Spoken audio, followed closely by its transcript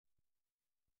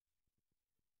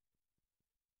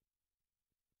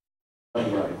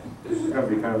Right. This is going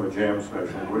to be kind of a jam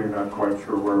session. We're not quite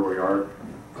sure where we are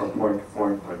from point to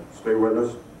point, but stay with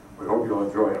us. We hope you'll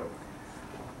enjoy it.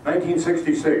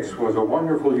 1966 was a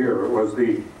wonderful year. It was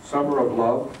the summer of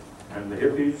love and the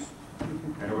hippies,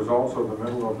 and it was also the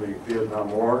middle of the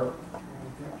Vietnam War.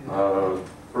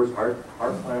 First heart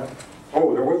plant.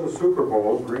 Oh, there was a Super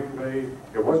Bowl, Green Bay.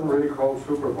 It wasn't really called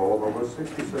Super Bowl, but it was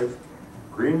 66.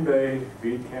 Green Bay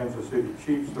beat Kansas City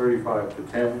Chiefs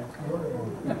 35-10.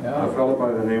 A fellow by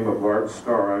the name of Bart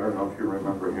Starr, I don't know if you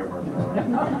remember him or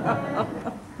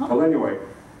not. Well, anyway,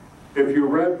 if you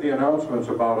read the announcements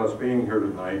about us being here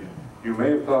tonight, you may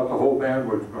have thought the whole band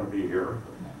was going to be here.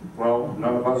 Well,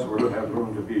 none of us would have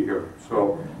room to be here.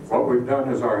 So what we've done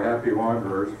is our Happy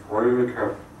Wanderers,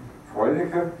 Freudige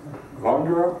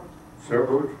Wanderer? Sehr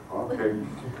gut? Okay.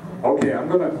 Okay,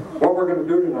 what we're going to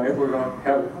do tonight, we're going to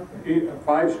have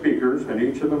 5 speakers, and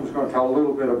each of them is going to tell a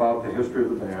little bit about the history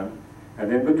of the band,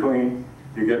 and in between,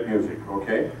 you get music,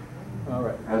 okay? All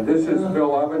right. And this is Phil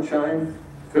Abendschein.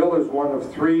 Phil is one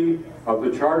of 3 of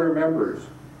the charter members.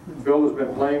 Phil has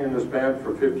been playing in this band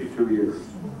for 52 years.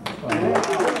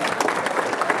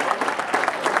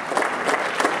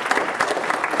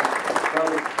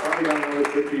 Probably got another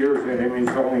 50 years in him,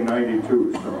 he's only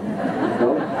 92, so.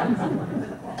 Phil?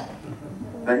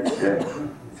 Thanks, Jack.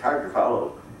 It's hard to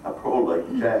follow a pro like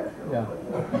Jack. Yeah.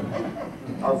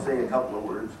 I'll say a couple of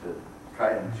words to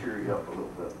try and cheer you up a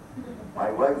little bit.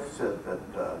 My wife said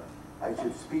that I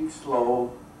should speak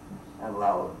slow and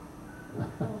loud.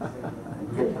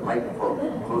 And get the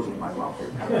microphone close to my mouth.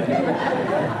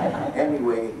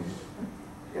 Anyway,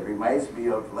 it reminds me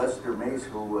of Lester Mace,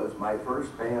 who was my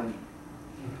first band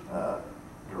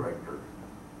director.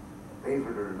 Believe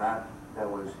it or not, that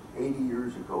was 80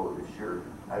 years ago this year.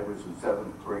 I was in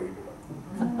 7th grade.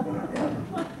 And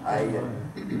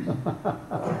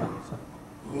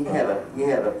he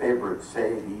had a favorite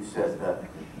saying. He said,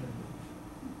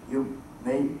 you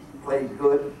may play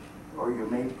good or you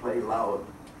may play loud,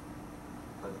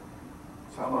 but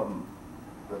some of them,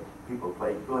 the people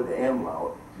play good and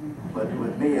loud. But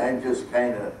with me, I'm just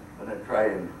kind of going to try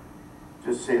and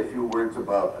just say a few words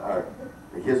about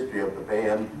the history of the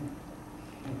band.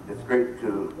 It's great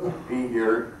to be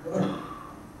here.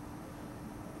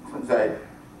 Since Jack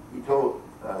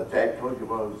told you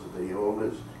I was the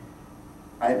oldest,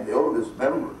 I'm the oldest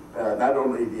member, not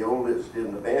only the oldest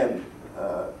in the band,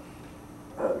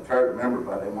 charter member,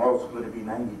 but I'm also going to be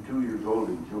 92 years old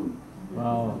in June.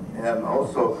 Wow. And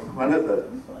also,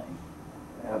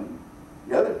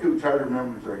 the other 2 charter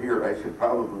members are here. I should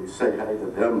probably say hi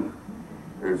to them.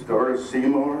 There's Doris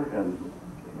Seymour, and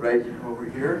right over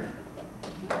here.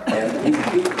 And he's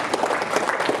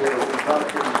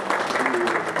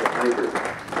later.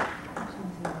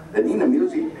 The Neenah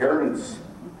Music parents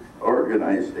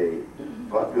organized a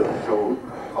vaudeville show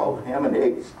called Ham and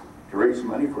Eggs to raise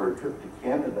money for a trip to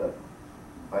Canada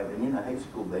by the Neenah High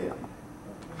School Band.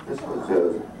 This was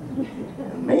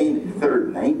May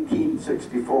 3rd,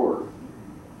 1964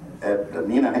 at the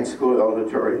Neenah High School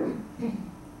Auditorium.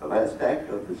 The last act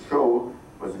of the show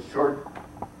was a short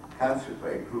concert by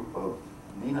a group of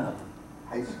Neenah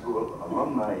High School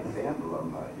alumni, band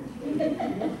alumni.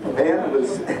 The band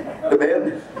was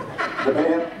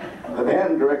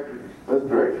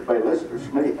directed by Lester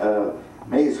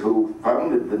Mace, who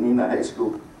founded the Neenah High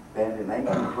School Band in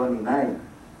 1929.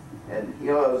 And he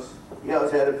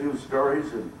always had a few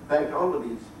stories. In fact, all of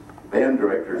these band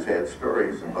directors had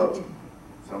stories about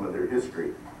some of their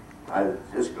history. I was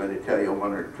just going to tell you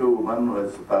 1 or 2. One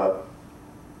was about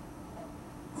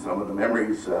some of the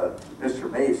memories Mr.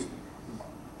 Mace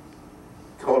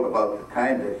told about the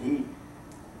time that he,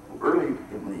 early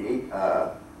in the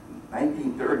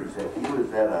 1930s, that he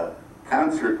was at a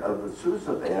concert of the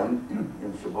Sousa Band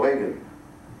in Sheboygan.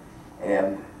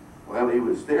 And while he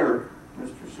was there,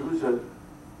 Mr. Sousa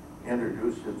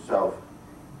introduced himself,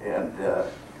 and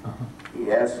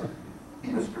he asked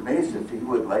Mr. Mace if he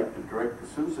would like to direct the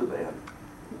Sousa Band.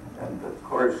 And of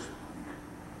course,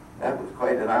 that was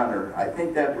quite an honor. I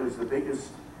think that was the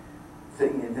biggest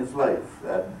thing in his life,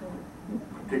 that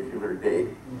particular day.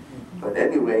 But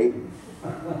anyway,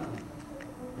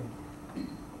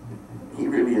 he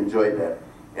really enjoyed that.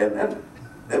 And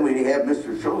then we have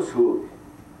Mr. Schultz, who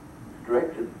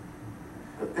directed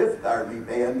the 5th Army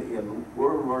Band in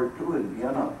World War II in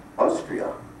Vienna,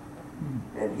 Austria.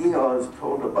 And he always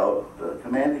told about the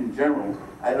commanding general.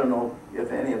 I don't know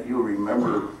if any of you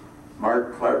remember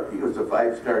Mark Clark. He was a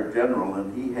 5-star general,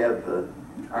 and he had the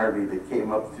army that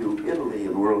came up through Italy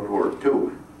in World War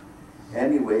II.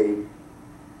 Anyway,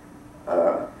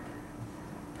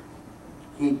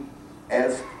 he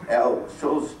asked Al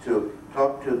Schultz to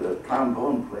talk to the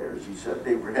trombone players. He said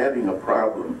they were having a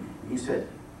problem. He said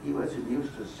he wasn't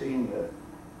used to seeing that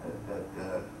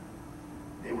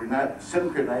they were not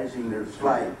synchronizing their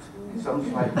slides. Some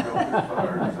slides go too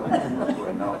far, and some slides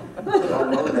going out. They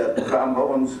don't know that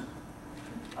trombones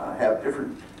have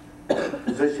different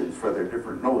positions for their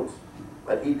different notes,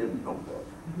 but he didn't know that.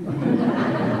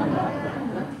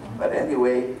 But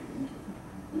anyway,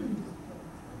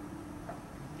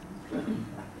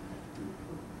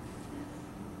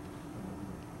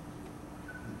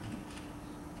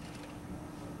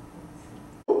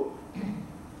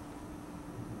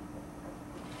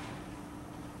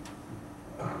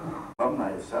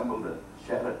 alumni assembled at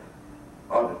Shattuck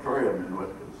Auditorium in what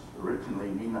was originally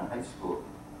Neenah High School.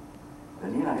 The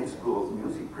Neenah High School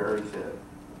music parents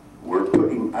were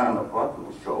putting on a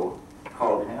vaudeville show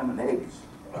called Ham and Eggs,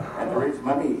 and to raise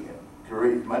money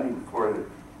for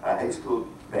a high school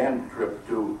band trip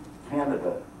to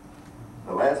Canada.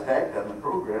 The last act on the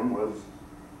program was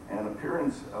an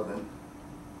appearance of an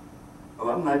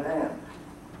alumni band.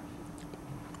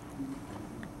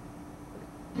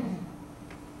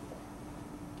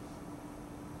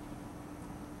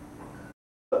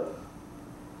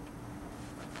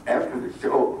 After the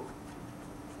show,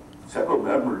 several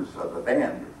members of the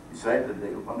band decided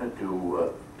they wanted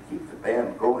to keep the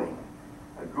band going.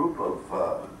 A group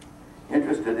of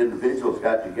interested individuals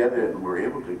got together and were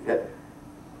able to get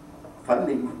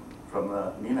funding from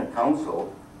the Neenah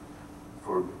Council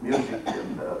for music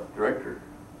and director.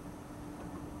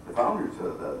 The founders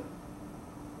of the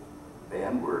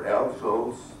band were Al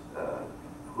Schultz,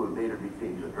 who later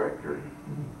became the director,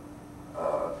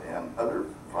 and other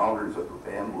founders of the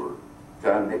band were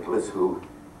John Nicholas, who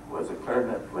was a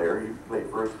clarinet player. He played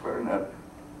first clarinet,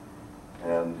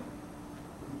 and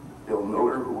Bill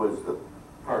Miller, who was the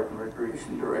Park and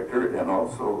Recreation Director, and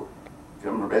also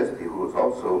Jim Rebeski, who was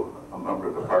also a member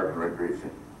of the Park and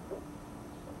Recreation.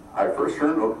 Our first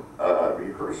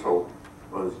rehearsal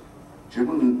was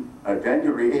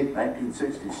January 8,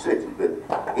 1966, with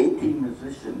 18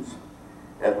 musicians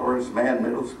at Horace Mann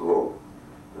Middle School,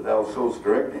 with Al Schultz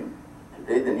directing.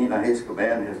 Today, the Neenah High School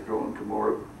Band has grown to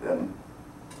more than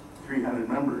 300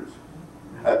 members,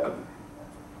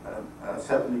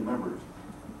 70 members.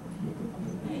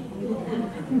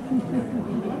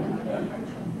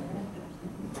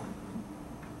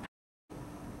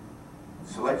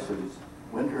 Selections,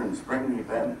 winter and spring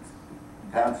events,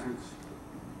 concerts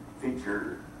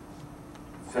feature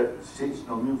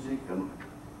seasonal music and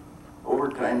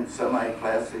overtime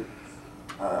semi-classics,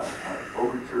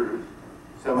 overtures,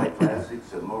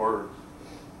 semi-classics, and more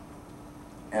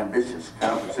ambitious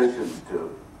compositions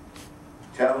to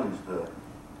challenge the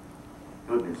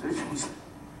good musicians.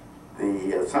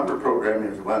 The summer program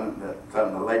is one that's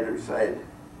on the lighter side.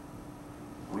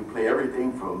 We play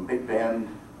everything from big band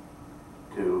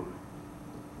to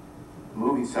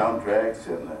movie soundtracks,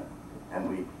 and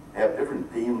we have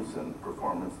different themes and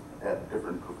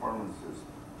different performances.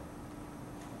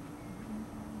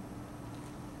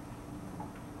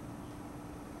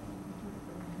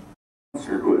 The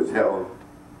concert was held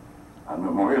on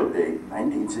Memorial Day,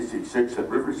 1966, at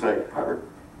Riverside Park.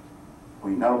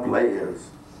 We now play as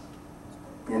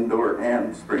indoor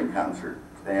and spring concert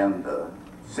and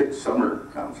 6 summer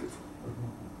concerts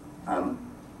on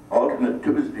alternate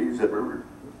Tuesdays at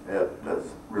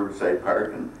Riverside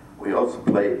Park, and we also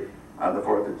play on the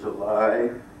 4th of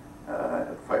July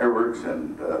at fireworks,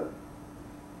 and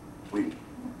we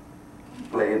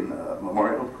play in the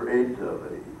Memorial Parade,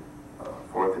 the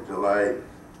 4th of July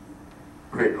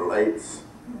Parade of Lights,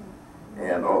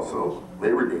 and also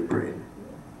Labor Day Parade.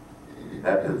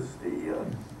 That is the,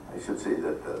 I should say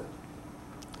that the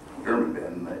German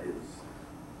band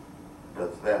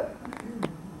does that.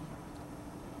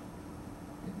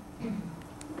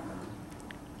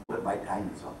 But my time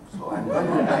is up, so I'm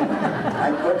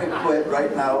going to quit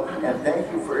right now, and thank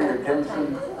you for your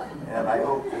attention, and I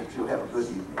hope that you have a good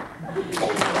evening.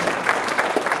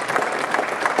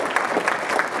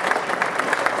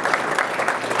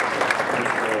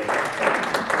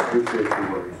 Appreciate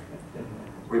your words.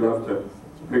 We left the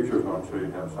pictures on so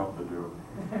you have something to do.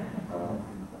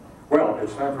 Well,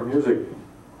 it's time for music.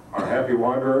 Our happy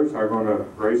wanderers are going to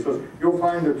grace us. You'll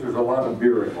find that there's a lot of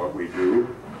beer in what we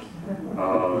do.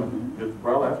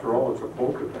 Well, after all, it's a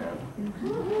polka band.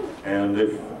 And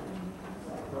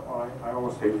I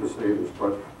almost hate to say this,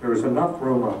 but there's enough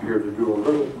room up here to do a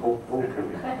little polka,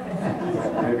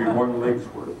 maybe one leg's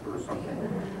worth or something.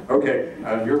 Okay,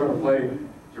 and you're going to play,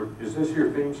 is this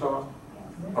your theme song?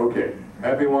 Okay,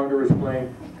 Happy Wanderers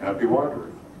playing Happy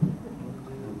Wanderers.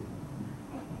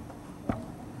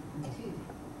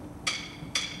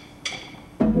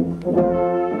 Well,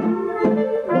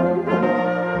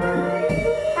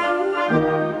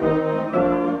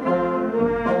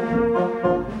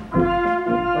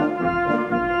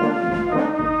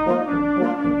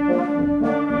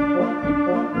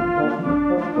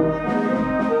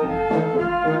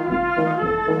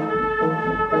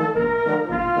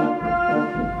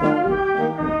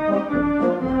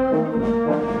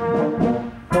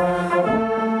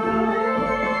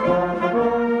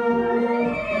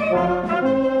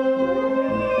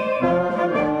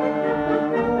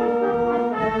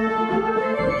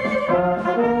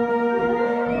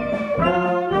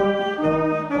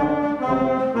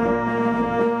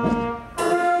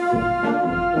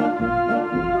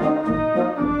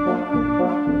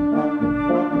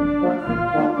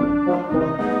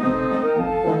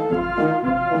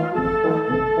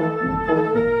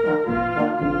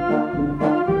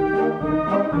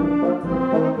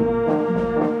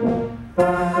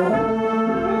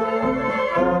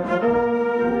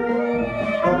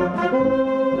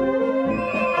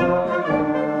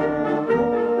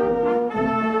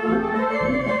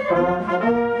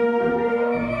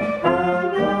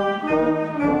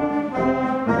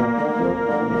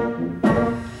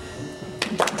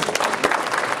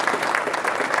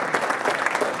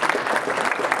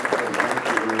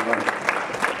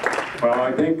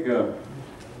 I think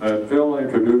Phil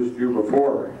introduced you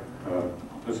before.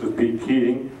 This is Pete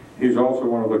Keating. He's also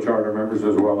one of the charter members,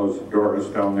 as well as Doris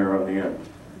down there on the end.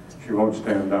 She won't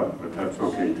stand up, but that's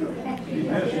okay too.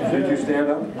 Did you stand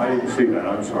up? I didn't see that.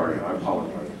 I'm sorry. I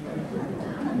apologize.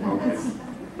 Okay.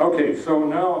 Okay, so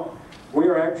now we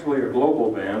are actually a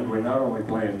global band. We not only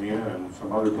play in Neenah and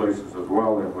some other places as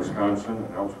well in Wisconsin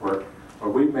and elsewhere, but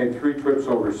we've made 3 trips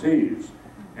overseas.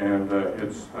 And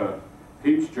it's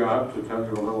Pete's job to tell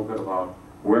you a little bit about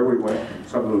where we went and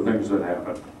some of the things that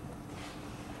happened.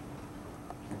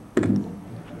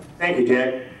 Thank you,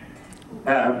 Jack.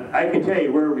 I can tell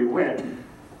you where we went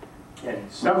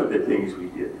and some of the things we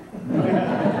did.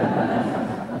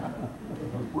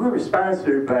 We were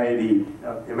sponsored by the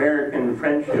American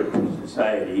Friendship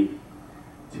Society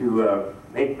to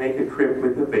make a trip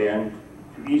with the band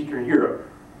to Eastern Europe.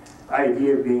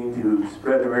 Idea being to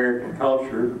spread American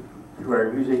culture through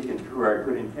our music and through our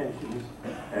good intentions,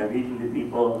 meeting the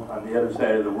people on the other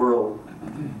side of the world.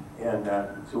 And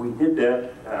so we did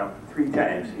that 3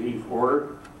 times,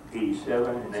 84,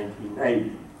 87, and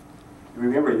 1990. You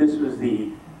remember, this was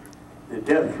the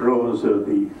death throes of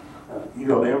the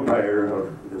evil empire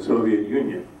of the Soviet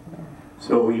Union.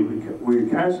 So we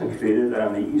concentrated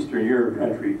on the Eastern Europe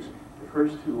countries. The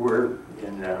first 2 were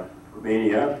in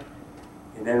Romania,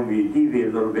 and then we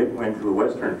deviated a little bit and went to a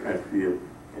Western country in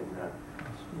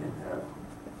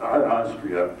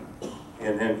Austria,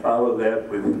 and then followed that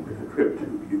with a trip to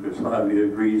Yugoslavia,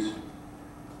 Greece,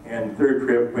 and 3rd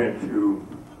trip went to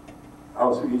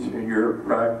also Eastern Europe,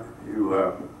 Prague,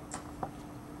 to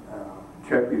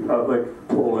Czech Republic,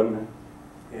 Poland,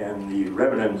 and the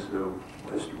remnants of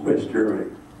West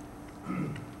Germany.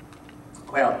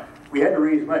 Well, we had to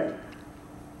raise money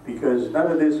because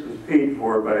none of this was paid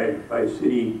for by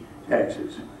city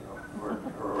taxes or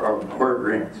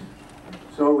grants.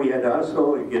 So we had to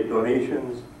hustle and get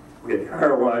donations. We had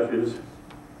car washes.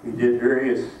 We did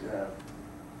various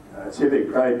civic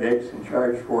projects and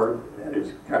charged for it, that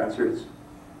is concerts.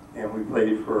 And we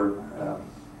played for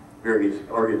various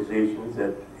organizations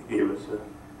that gave us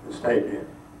a stipend.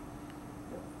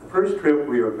 The first trip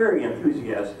we were very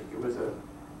enthusiastic. It was a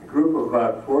group of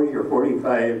about 40 or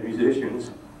 45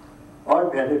 musicians,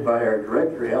 augmented by our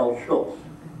director, Al Schultz.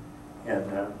 And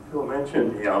Phil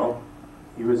mentioned Al.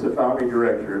 He was the founding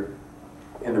director.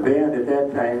 And the band at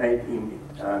that time,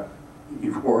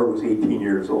 1984, was 18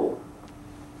 years old.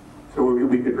 So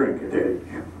we could drink at that age.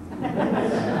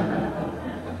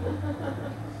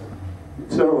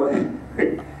 So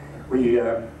we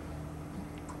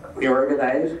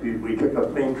organized. We took a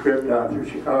plane trip down through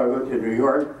Chicago to New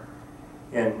York.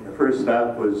 And the first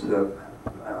stop was to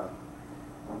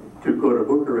go to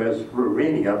Bucharest,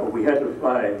 Romania, but we had to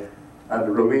fly on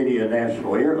the Romania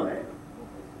National Airline.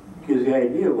 Because the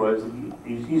idea was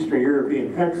these Eastern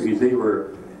European countries, they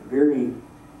were very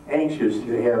anxious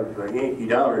to have Yankee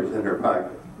dollars in their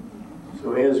pocket.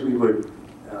 So as we would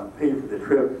pay for the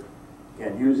trip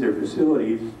and use their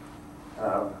facilities,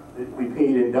 we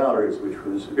paid in dollars, which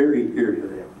was very dear to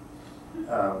them.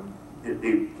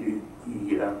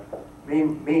 The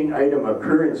main item of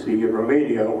currency in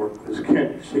Romania was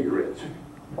Kent cigarettes.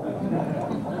 I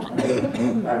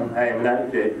am not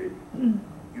exaggerating.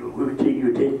 You would take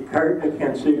a carton of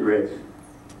Kent cigarettes,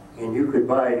 and you could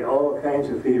buy all kinds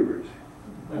of favors.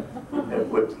 that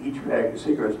was each pack of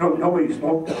cigarettes. No, nobody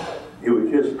smoked them. It was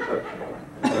just a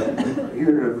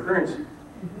unit of currency.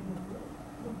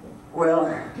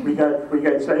 Well, we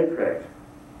got sidetracked.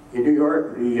 In New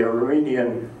York, the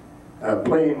Romanian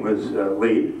plane was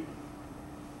late,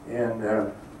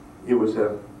 and it was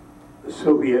a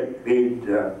Soviet-made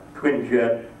twin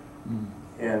jet,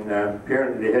 and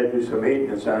apparently they had to do some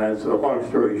maintenance on it. So long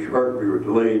story short, we were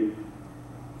delayed,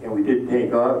 and we didn't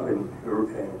take off and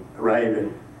arrive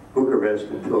in Bucharest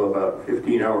until about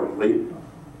 15 hours late.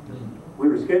 We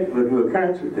were scheduled to do a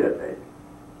concert that night.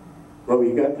 But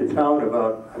we got to town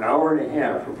about an hour and a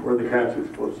half before the concert was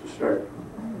supposed to start.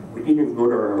 We didn't even go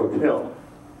to our hotel.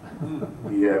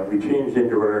 We changed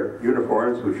into our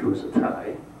uniforms, which was a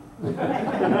tie.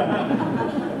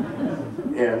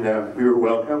 And we were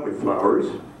welcomed with flowers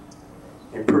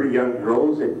and pretty young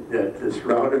girls that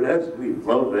surrounded us. We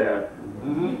loved that.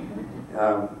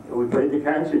 We played the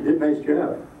concert, did a nice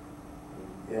job.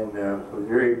 And it was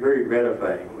very, very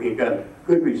gratifying. We got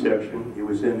good reception. It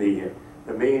was in the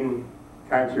main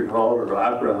concert hall or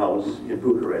opera house in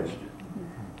Bucharest.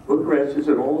 Bucharest is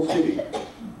an old city.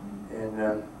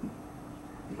 And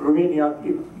Romania,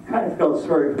 you kind of felt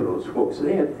sorry for those folks.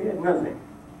 They had nothing.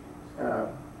 I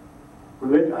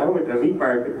went to a meat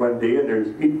market one day, and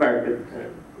there's meat market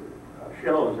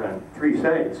shelves on 3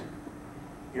 sides.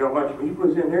 You know how much meat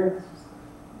was in there?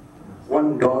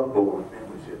 1 dog bone, that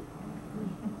was it.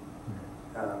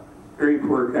 Very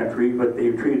poor country, but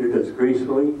they treated us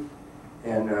gracefully,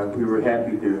 and we were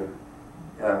happy to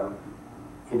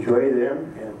enjoy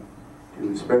them and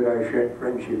to spread our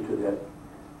friendship to that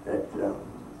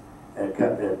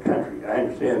country. I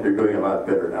understand they're doing a lot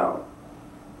better now.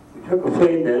 We took a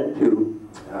plane then to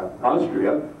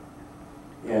Austria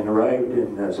and arrived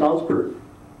in Salzburg.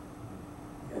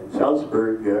 And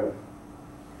Salzburg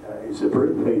is the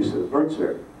birthplace of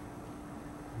Mozart.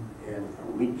 And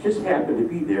we just happened to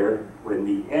be there when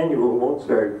the annual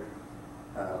Mozart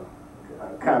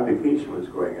convocation was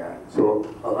going on. So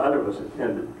a lot of us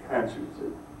attended concerts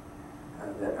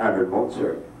that honored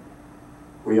Mozart.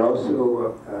 We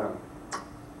also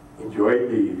enjoyed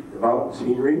the mountain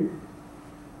scenery.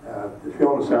 The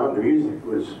film Sound of Music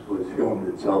was filmed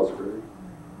in Salzburg.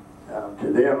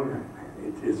 To them,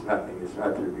 it's nothing. It's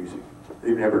not their music.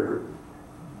 They've never heard it.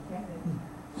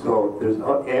 So there's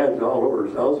ads all over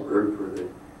Salzburg for the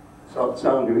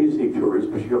Sound of Music tours,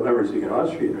 but you'll never see an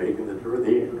Austrian making the tour.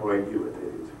 They have no idea what that is.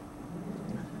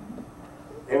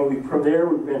 And from there,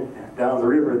 we went down the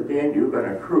river of Danube on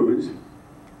a cruise,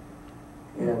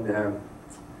 and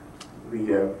we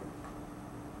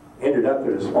ended up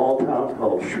in a small town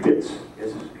called Spitz,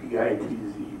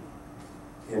 S-P-I-T-Z,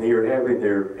 and they were having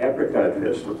their apricot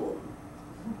festival.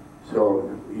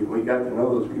 So we got to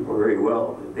know those people very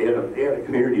well. They had a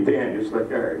community band just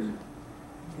like ours,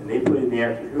 and they played in the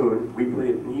afternoon, we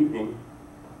played in the evening,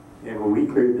 and when we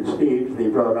cleared the stage, they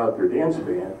brought out their dance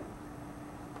band,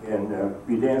 and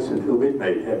we danced until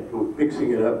midnight,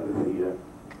 mixing it up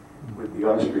with the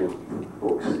Austrian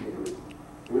folks.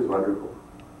 It was wonderful.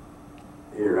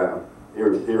 They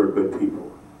were good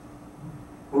people.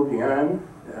 Moving on,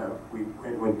 we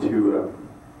went to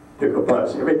took a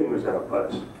bus. Everything was on a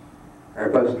bus. Our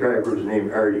bus driver was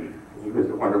named Artie. He was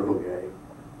a wonderful guy,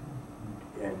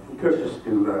 and he took us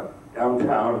to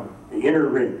downtown, the inner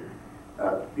ring.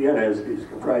 Vienna is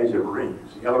comprised of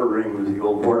rings. The outer ring was the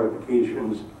old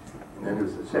fortifications, and then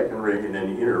there's the second ring, and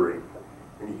then the inner ring.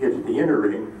 When you get to the inner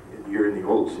ring, you're in the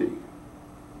old city.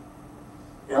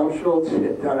 Al Schultz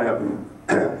had done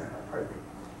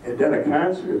a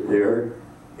concert there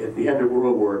at the end of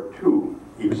World War II.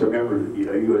 He was a member of the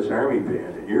U.S. Army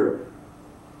band in Europe.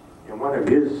 And one of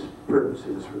his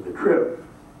purposes for the trip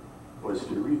was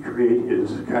to recreate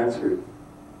his concert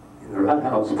in the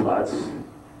Rathausplatz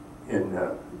in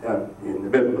the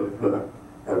middle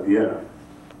of Vienna.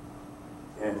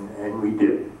 And we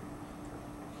did.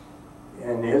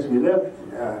 And as we left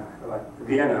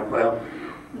Vienna, well,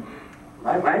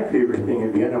 my favorite thing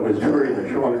in Vienna was touring the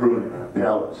Schönbrunn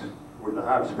Palace, where the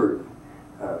Habsburg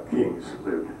kings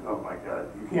lived. Oh my God,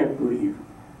 you can't believe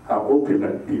how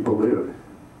opulent people lived.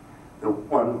 The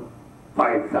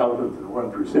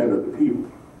 5,000% of the people.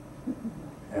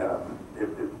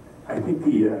 I think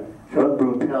the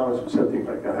Schönbrunn Palace was something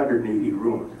like 180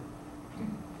 rooms.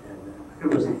 And it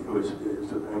was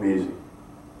amazing.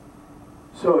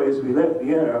 So as we left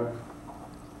Vienna,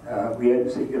 we had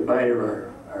to say goodbye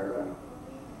to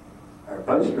our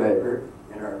bus driver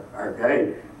and our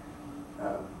guide,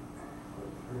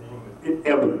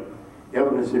 Evelyn.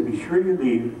 Evelyn said, be sure you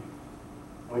leave,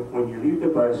 when you leave the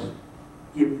bus,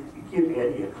 give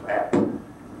Eddie a clap.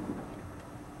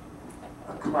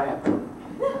 A clap.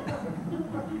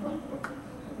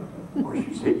 Or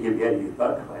she said, give Eddie a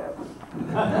butt clap.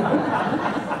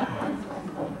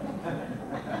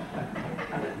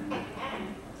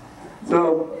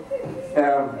 So,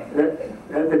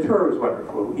 the tour was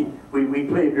wonderful. We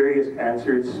played various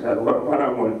concerts. One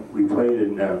of them we played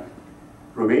in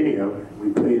Romania.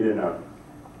 We played in a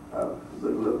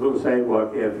little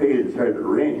sidewalk cafe that started to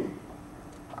rain.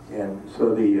 And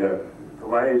so the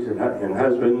wives and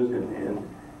husbands and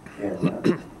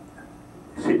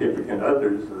significant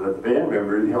others, the band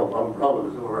members held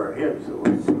umbrellas over our heads so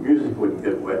the music wouldn't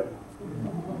get wet.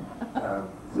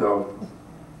 So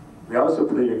we also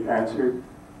played a concert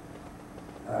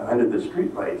under the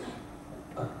streetlights.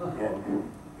 And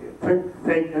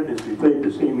thank goodness we played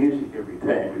the same music every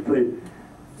time. We played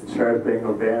the Star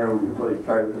Spangled Banner, we played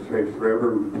Stars and Stripes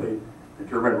Forever, we played the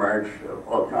German March,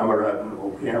 All Kameraden,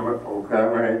 All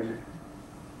Comrades.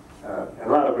 A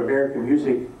lot of American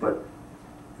music, but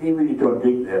they really don't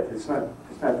dig that. It's not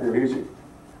their music,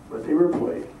 but they were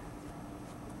played.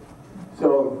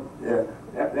 So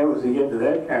that was the end of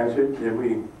that concert. Then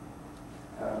we,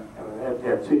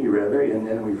 that city rather, and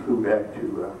then we flew back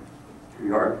to New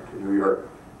York.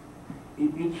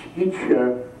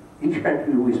 Each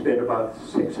country we spent about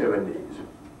 6-7 days.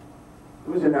 It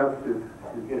was enough to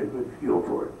get a good feel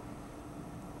for it.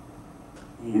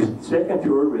 The second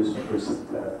tour was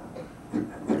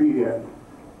 3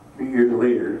 years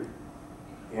later,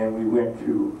 and we went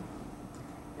to,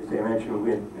 as I mentioned, we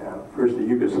went first to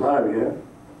Yugoslavia,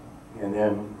 and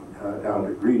then down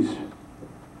to Greece.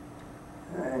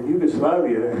 And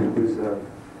Yugoslavia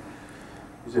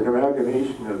was an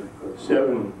amalgamation of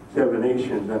seven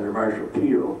nations under Marshal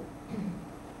Tito.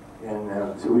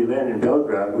 And so we landed in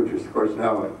Belgrade, which is, of course,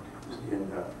 now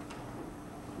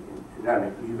not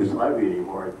in Yugoslavia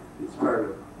anymore. It's part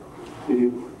of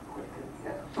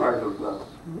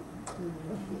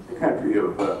the country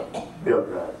of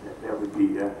Belgrade. That would be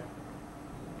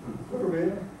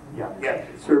Serbia.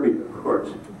 Serbia, of course.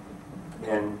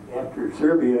 And after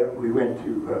Serbia, we went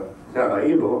to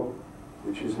Sarajevo,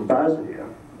 which is in Bosnia.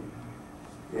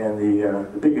 And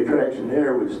the big attraction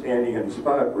there was standing in the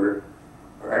spot where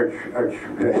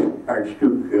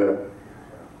Archduke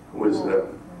was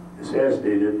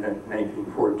assassinated in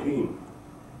 1914.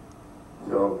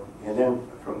 So, and then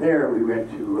from there we went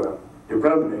to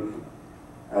Dubrovnik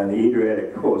on the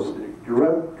Adriatic coast.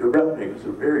 Dubrovnik is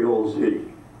a very old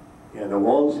city, and the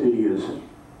walled city is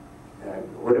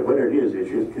what it is.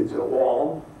 It's a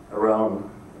wall around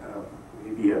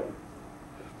maybe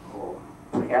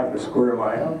half a square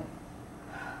mile.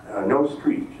 No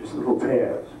streets, just little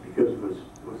paths, because it was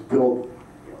built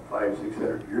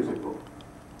 500-600 years ago.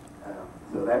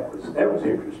 So that was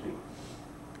interesting.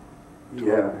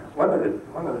 One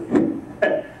of the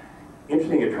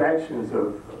interesting attractions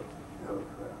of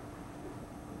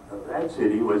that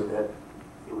city was that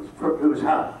it was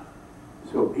hot.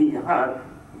 So being hot,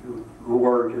 you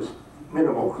wore just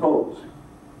minimal clothes.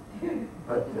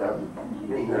 But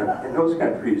in those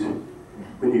countries,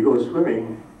 when you go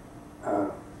swimming,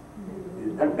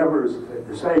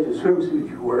 the size of swimsuit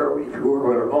you wear, if you wear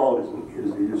one at all,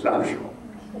 is optional.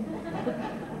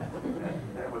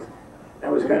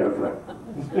 That was kind of fun.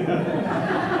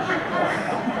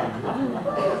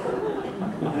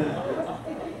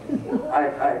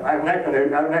 I'm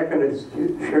not going to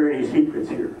share any secrets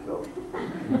here. So.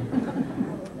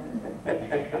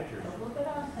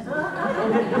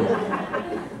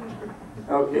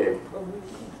 Okay.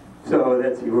 So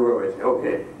that's the Uruguay.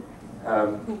 Okay.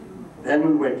 Then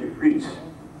we went to Greece,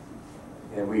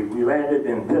 and we landed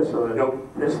in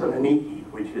Thessaloniki,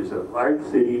 which is a large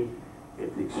city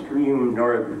at the extreme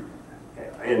north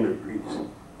end of Greece.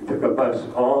 We took a bus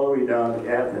all the way down to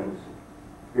Athens,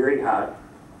 very hot,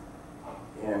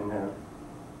 and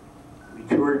we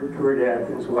toured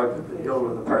Athens, walked up the hill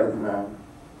of the Parthenon,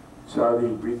 saw the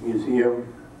Greek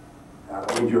Museum,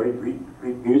 enjoyed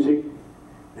Greek music.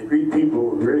 The Greek people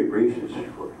were very gracious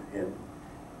for it,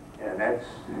 and that's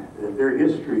their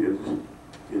history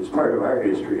is part of our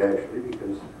history actually,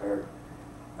 because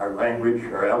our language,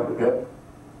 our alphabet,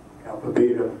 alpha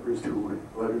beta, the first 2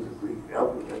 letters of Greek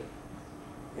alphabet,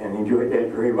 and enjoyed that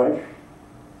very much.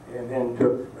 And then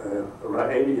took a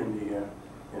ride in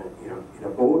a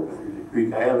boat through the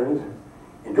Greek islands.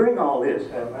 And during all this,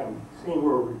 I'm seeing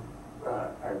where we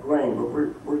are going, but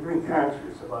we're doing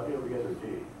concerts about every other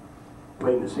day,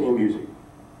 playing the same music.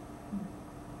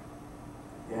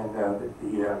 And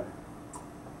the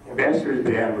Ambassadors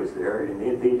Band was there, and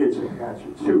they did some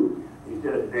concerts too.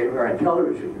 They were on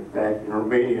television, in fact, in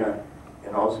Romania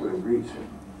and also in Greece.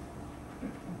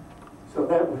 So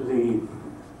that was the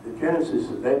genesis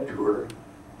of that tour.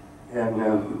 And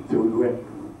so we went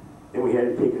Then we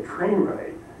had to take a train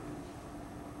ride.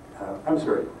 I'm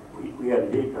sorry, we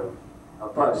had to take a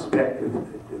bus back to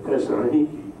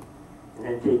Thessaloniki, and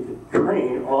then take the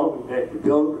train all the way back to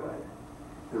Belgrade.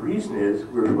 The reason is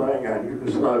we were flying on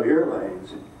Yugoslav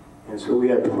Airlines, and so we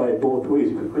had to fly both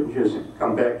ways. We couldn't just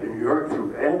come back to New York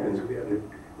through Athens. We had to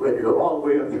go all the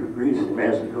way up through Greece and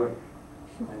Macedonia.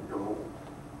 It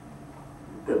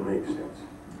doesn't make sense.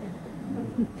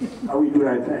 How are we doing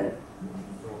on time?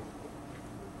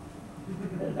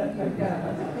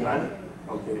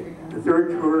 Okay. The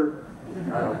third tour,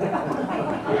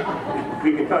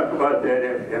 we can talk about that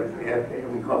after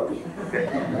we call it. Okay.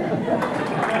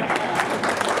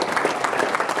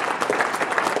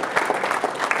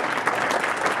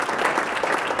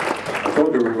 I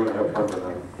told you we were going to have fun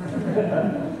tonight.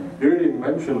 You didn't even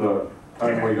mention the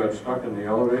time we got stuck in the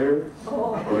elevator,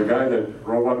 or the guy that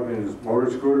drove up in his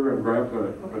motor scooter and grabbed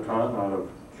the baton out of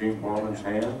Gene Bowman's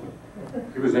hand.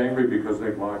 He was angry because they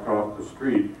blocked off the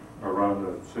street around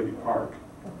the city park.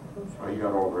 So he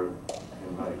got over it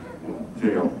in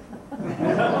jail.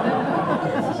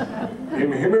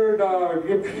 Im Himmel da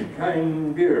gibt's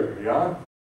kein Bier, yeah?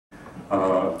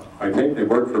 I think they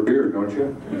work for beer, don't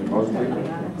you? Mostly?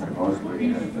 Mostly.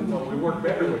 No, we work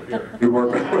better with beer. You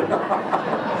work better with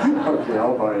Okay,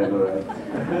 I'll buy into that.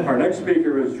 Our next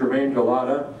speaker is Jermaine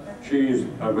Galata. She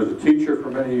was a teacher for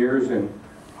many years in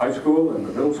high school, in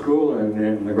the middle school, and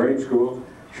in the grade schools.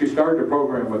 She started a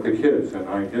program with the kids, and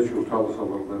I guess you'll tell us a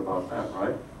little bit about that,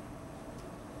 right?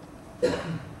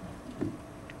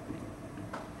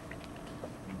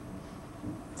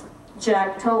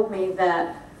 Jack told me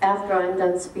that after I'm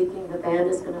done speaking, the band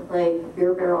is going to play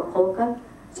Beer Barrel Polka.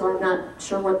 So I'm not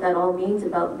sure what that all means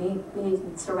about me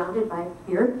being surrounded by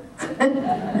beer.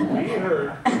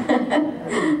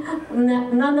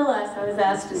 Nonetheless, I was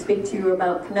asked to speak to you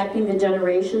about connecting the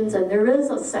generations, and there is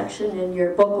a section in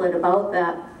your booklet about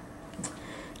that.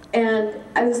 And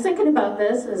I was thinking about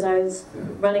this as I was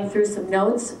running through some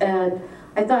notes, and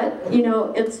I thought, you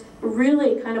know, it's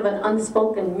really kind of an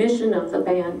unspoken mission of the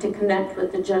band to connect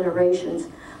with the generations.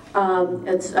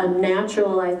 It's a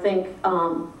natural, I think,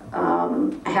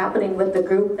 happening with the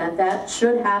group that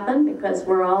should happen because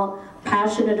we're all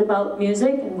passionate about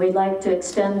music, and we'd like to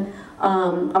extend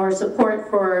our support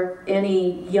for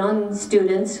any young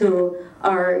students who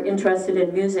are interested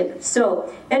in music.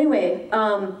 So anyway,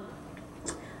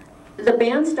 the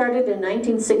band started in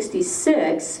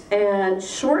 1966, and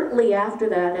shortly after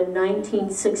that, in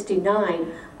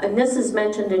 1969, and this is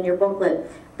mentioned in your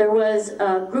booklet, there was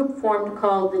a group formed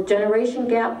called the Generation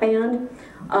Gap Band.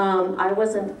 I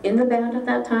wasn't in the band at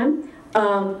that time,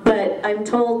 but I'm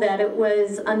told that it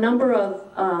was a number of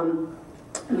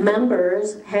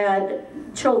members had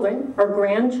children or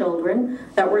grandchildren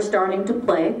that were starting to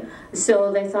play.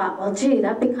 So they thought, well, gee,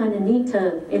 that'd be kind of neat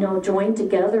to, you know, join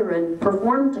together and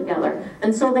perform together.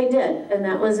 And so they did, and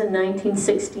that was in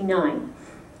 1969.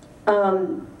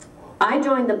 I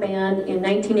joined the band in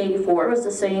 1984. It was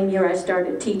the same year I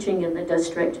started teaching in the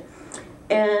district.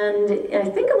 And I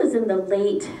think it was in the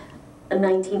late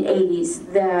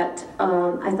 1980s that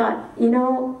I thought, you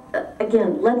know,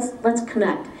 again, let's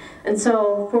connect. And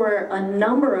so for a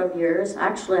number of years,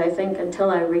 actually I think until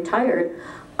I retired,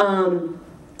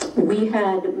 we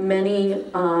had many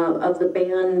of the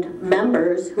band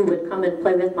members who would come and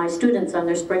play with my students on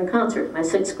their spring concert, my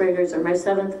 6th graders or my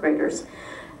 7th graders.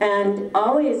 And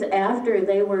always after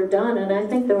they were done, and I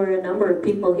think there were a number of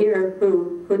people here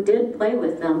who did play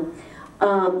with them,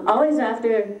 always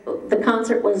after the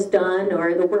concert was done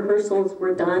or the rehearsals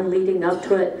were done leading up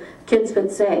to it, kids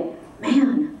would say,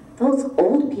 man, those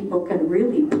old people can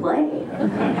really play.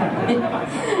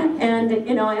 And,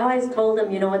 you know, I always told them,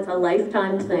 you know, it's a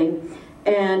lifetime thing.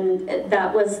 And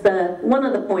that was one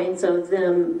of the points of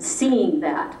them seeing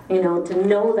that, you know, to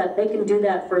know that they can do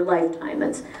that for a lifetime.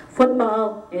 It's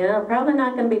football, yeah, probably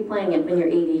not going to be playing it when you're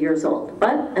 80 years old.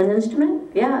 But an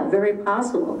instrument, yeah, very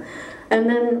possible. And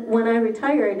then when I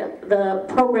retired, the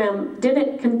program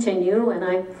didn't continue, and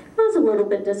I was a little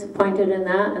bit disappointed in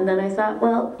that. And then I thought,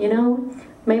 well, you know,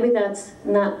 maybe that's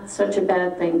not such a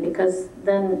bad thing, because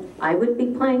then I would be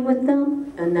playing with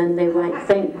them, and then they might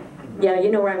think, yeah,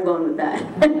 you know where I'm going with that.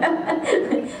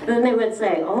 And then they would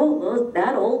say, oh,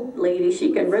 that old lady,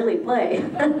 she can really play.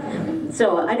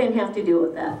 So I didn't have to deal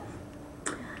with that.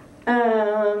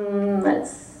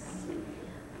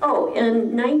 Oh,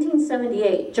 in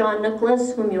 1978, John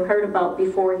Nicholas, whom you heard about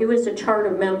before, he was a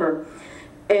charter member.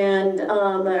 And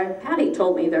Patty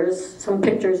told me there's some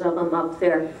pictures of him up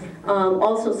there.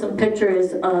 Also some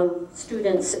pictures of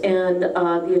students and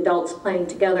the adults playing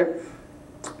together.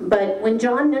 But when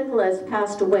John Nicholas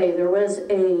passed away, there was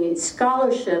a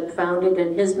scholarship founded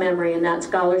in his memory, and that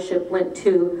scholarship went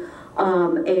to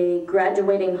a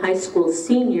graduating high school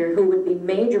senior who would be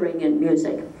majoring in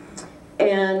music.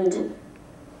 And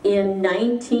in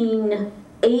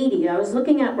 1980, I was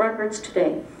looking at records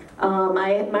today.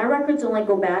 My records only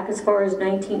go back as far as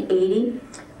 1980,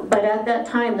 but at that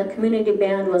time the community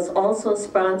band was also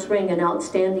sponsoring an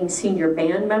outstanding senior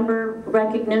band member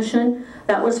recognition.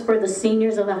 That was for the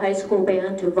seniors of the high school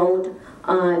band to vote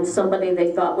on somebody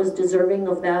they thought was deserving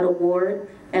of that award.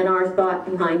 And our thought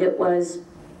behind it was,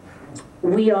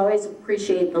 we always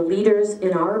appreciate the leaders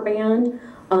in our band,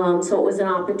 so it was an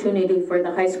opportunity for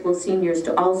the high school seniors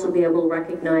to also be able to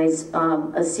recognize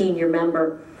a senior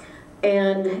member.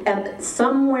 And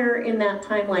somewhere in that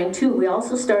timeline too, we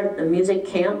also started the music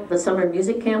camp, the summer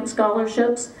music camp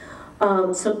scholarships.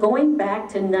 So going back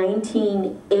to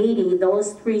 1980,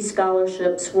 those 3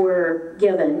 scholarships were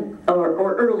given, or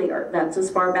earlier. That's as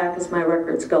far back as my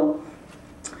records go.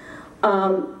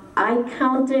 I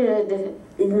counted,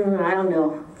 I don't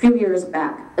know, a few years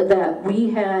back, that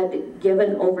we had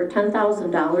given over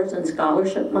 $10,000 in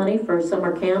scholarship money for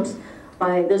summer camps.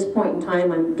 By this point in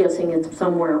time, I'm guessing it's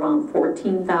somewhere around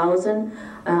 14,000.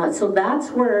 So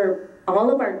that's where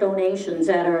all of our donations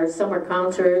at our summer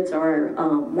concerts, our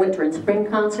winter and spring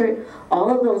concert, all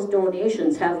of those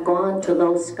donations have gone to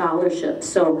those scholarships.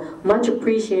 So much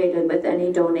appreciated with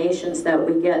any donations that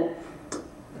we get.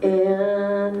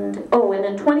 And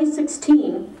in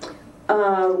 2016,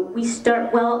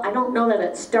 well, I don't know that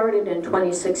it started in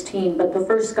 2016, but the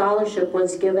first scholarship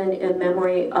was given in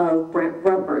memory of Brent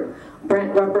Ruppert.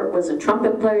 Brent Ruppert was a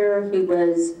trumpet player. He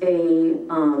was a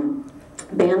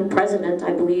band president,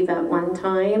 I believe, at one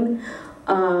time.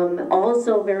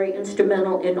 Also very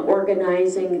instrumental in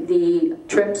organizing the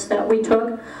trips that we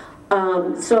took.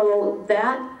 So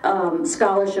that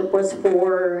scholarship was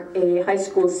for a high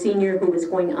school senior who was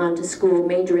going on to school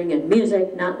majoring in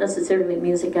music, not necessarily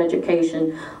music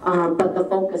education, but the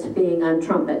focus being on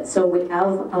trumpet. So we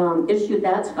have issued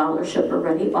that scholarship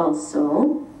already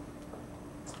also.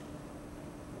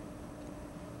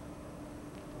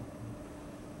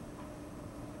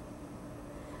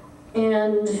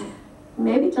 And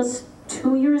maybe just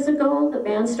 2 years ago, the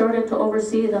band started to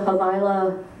oversee the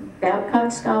Havilah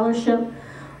Babcock Scholarship.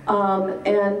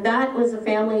 And that was a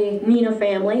family, Neenah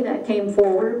family, that came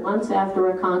forward once after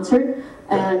a concert.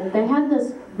 And they had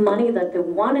this money that they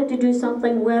wanted to do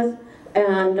something with.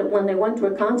 And when they went to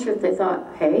a concert, they thought,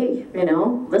 hey, you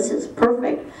know, this is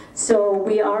perfect. So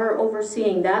we are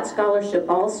overseeing that scholarship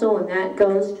also, and that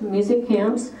goes to music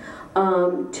camps,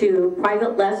 to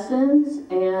private lessons,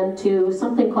 and to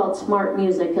something called Smart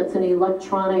Music. It's an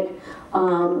electronic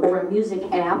or a music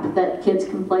app that kids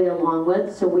can play along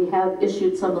with. So we have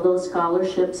issued some of those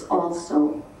scholarships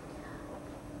also.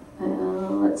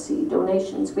 Let's see,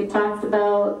 donations we talked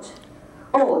about.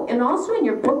 Oh, and also in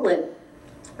your booklet,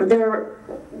 there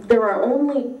are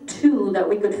only 2 that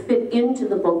we could fit into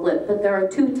the booklet, but there are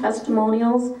 2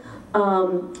 testimonials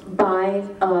by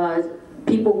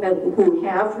people who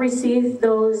have received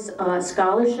those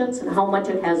scholarships and how much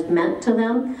it has meant to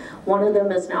them. One of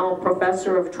them is now a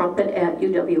professor of trumpet at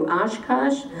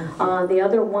UW-Oshkosh. The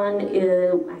other one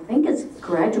is, I think, is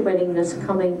graduating this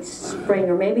coming spring,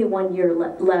 or maybe 1 year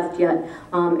left yet,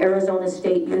 Arizona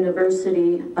State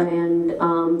University,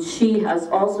 and she has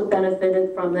also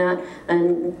benefited from that.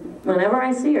 And whenever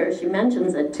I see her, she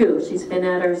mentions it too. She's been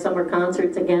at our summer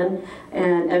concerts again,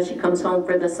 and as she comes home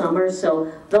for the summer.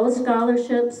 So those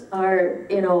scholarships are,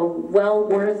 you know, well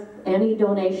worth any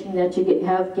donation that you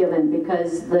have given,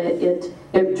 because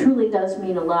it truly does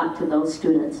mean a lot to those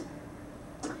students.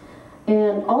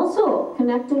 And also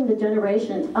connecting the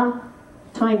generations,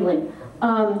 timely.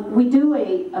 We do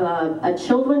a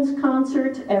children's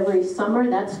concert every summer.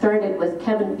 That started with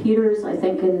Kevin Peters, I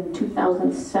think in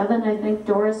 2007, I think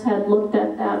Doris had looked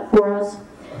at that for us.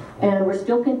 And we're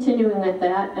still continuing with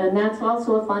that, and that's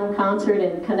also a fun concert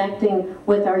and connecting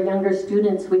with our younger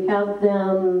students. We have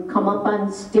them come up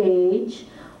on stage.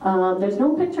 There's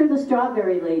no picture of the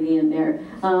Strawberry Lady in there.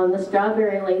 The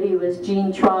Strawberry Lady was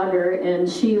Jean Trotter, and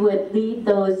she would lead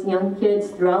those young kids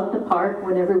throughout the park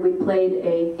whenever we played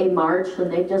a march,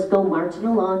 and they'd just go marching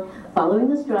along, following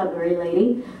the Strawberry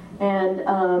Lady. And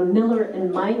Miller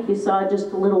and Mike, you saw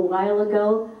just a little while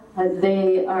ago,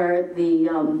 they are the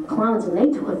clowns, and they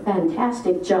do a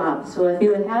fantastic job. So if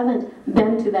you haven't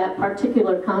been to that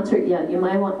particular concert yet, you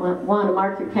might want to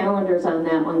mark your calendars on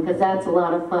that one, because that's a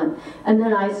lot of fun. And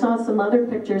then I saw some other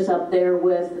pictures up there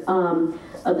with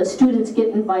the students get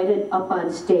invited up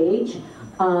on stage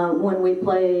when we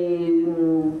play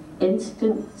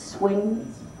Instant Swing.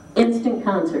 instant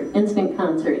concert,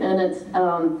 and it's,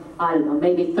 I don't know,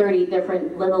 maybe 30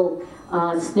 different little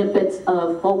snippets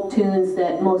of folk tunes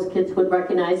that most kids would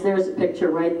recognize. There's a picture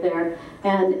right there,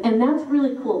 and that's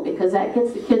really cool because that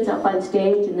gets the kids up on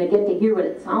stage and they get to hear what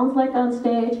it sounds like on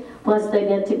stage, plus they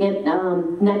get to get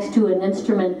next to an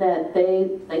instrument that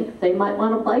they think they might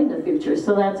want to play in the future.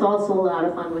 So that's also a lot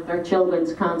of fun with our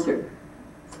children's concert.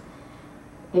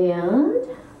 And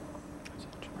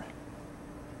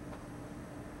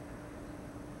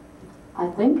I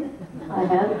think I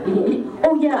have,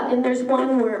 oh yeah, and there's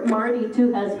one where Marty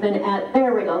too has been at,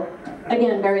 there we go,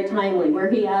 again, very timely, where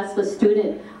he asked the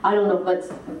student, I don't know if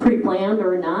it's pre-planned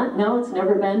or not, no, it's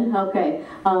never been, okay,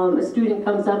 a student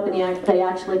comes up and they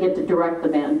actually get to direct the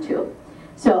band too.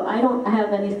 So I don't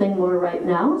have anything more right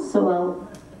now, so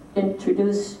I'll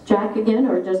introduce Jack again,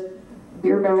 or just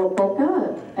Beer Barrel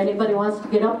Polka. If anybody wants to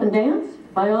get up and dance,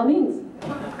 by all means.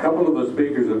 A couple of the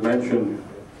speakers have mentioned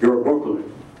your booklet.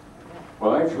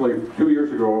 Well, actually, 2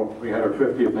 years ago, we had our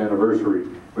 50th anniversary.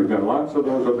 We've got lots of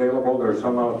those available. There are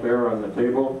some out there on the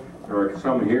table. There are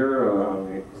some here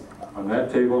on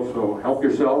that table, so help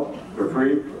yourself. They're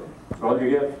free. That's all you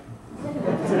get.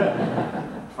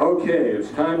 Okay,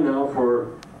 it's time now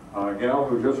for a gal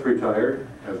who just retired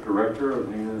as director of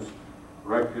Neenah's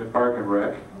Park and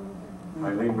Rec,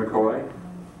 Eileen McCoy.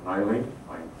 Eileen,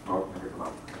 oh, here, come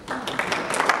on.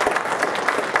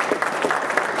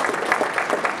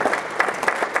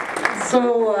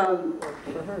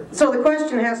 So the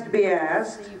question has to be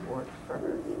asked,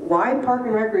 why Park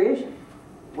and Recreation?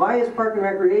 Why is Park and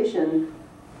Recreation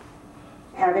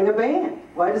having a band?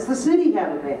 Why does the city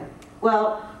have a band?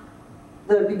 Well,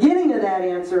 the beginning of that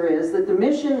answer is that the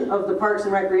mission of the Parks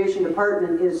and Recreation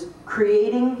Department is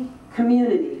creating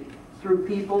community through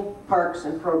people, parks,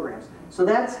 and programs. So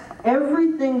that's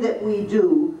everything that we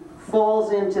do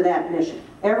falls into that mission.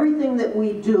 Everything that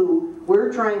we do,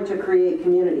 we're trying to create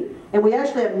community. And we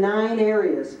actually have 9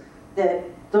 areas that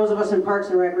those of us in Parks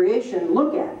and Recreation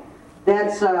look at.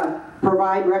 That's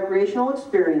provide recreational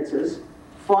experiences,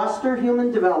 foster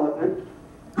human development,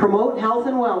 promote health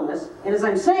and wellness. And as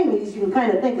I'm saying these, you can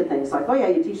kind of think of things like, oh yeah,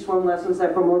 you teach swim lessons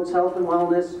that promotes health and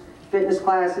wellness, fitness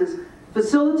classes,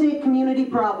 facilitate community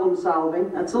problem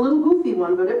solving. That's a little goofy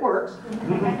one, but it works.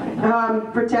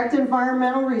 Protect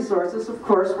environmental resources, of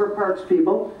course, we're parks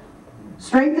people.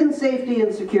 Strengthen safety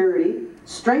and security.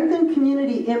 Strengthen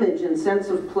community image and sense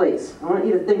of place. I want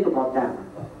you to think about that.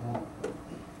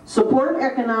 Support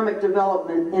economic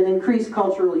development and increase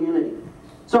cultural unity.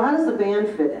 So how does the band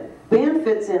fit in? Band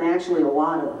fits in actually a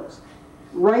lot of those.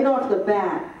 Right off the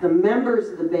bat, the members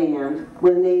of the band,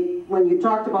 when you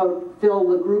talked about Phil,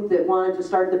 the group that wanted to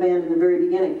start the band in the very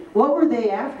beginning, what were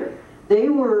they after? They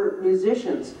were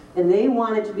musicians, and they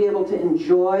wanted to be able to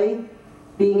enjoy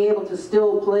being able to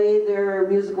still play their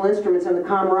musical instruments and the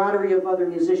camaraderie of other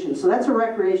musicians. So that's a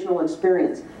recreational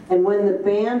experience. And when the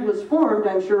band was formed,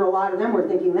 I'm sure a lot of them were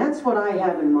thinking, that's what I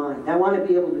have in mind. I want to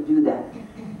be able to do that.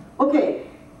 Okay,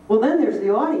 well then there's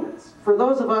the audience. For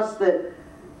those of us that,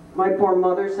 my poor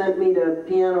mother sent me to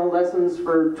piano lessons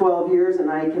for 12 years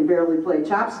and I can barely play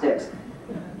chopsticks.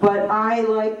 But I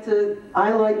like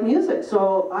music,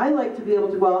 so I like to be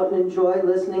able to go out and enjoy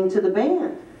listening to the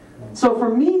band. So for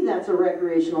me, that's a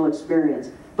recreational experience.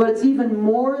 But it's even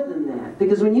more than that.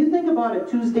 Because when you think about a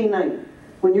Tuesday night,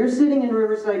 when you're sitting in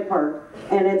Riverside Park,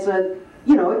 and it's a,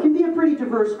 you know, it can be a pretty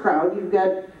diverse crowd. You've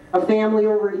got a family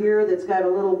over here that's got a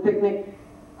little picnic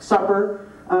supper.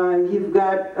 You've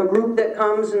got a group that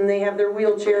comes and they have their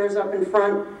wheelchairs up in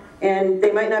front, and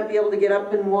they might not be able to get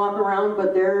up and walk around,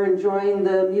 but they're enjoying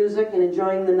the music and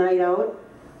enjoying the night out.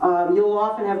 You'll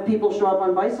often have people show up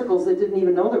on bicycles that didn't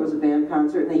even know there was a band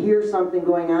concert, and they hear something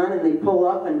going on and they pull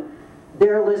up and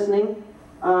they're listening.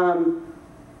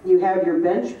 You have your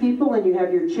bench people and you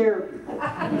have your chair people,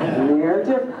 and they are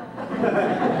different.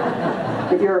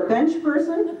 If you're a bench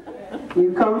person,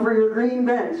 you come for your green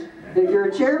bench. If you're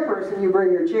a chair person, you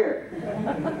bring your chair.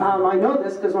 I know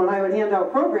this because when I would hand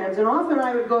out programs, and often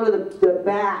I would go to the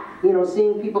back, you know,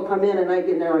 seeing people come in, and I'd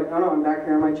get in there like, oh no, I'm back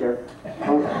here in my chair.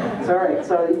 Oh, it's all right.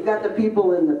 So you've got the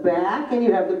people in the back, and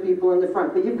you have the people in the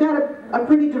front. But you've got a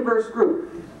pretty diverse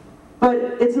group. But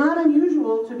it's not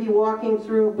unusual to be walking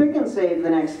through Pick and Save the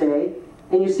next day,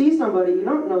 and you see somebody, you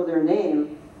don't know their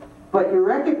name, but you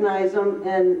recognize them,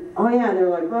 and oh yeah, and they're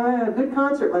like, oh yeah, good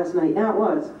concert last night. Yeah, it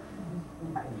was.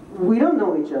 We don't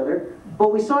know each other,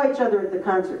 but we saw each other at the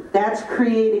concert. That's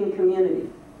creating community.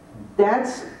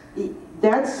 That's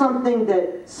something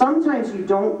that sometimes you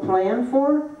don't plan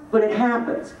for, but it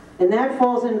happens. And that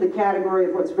falls into the category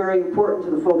of what's very important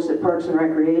to the folks at Parks and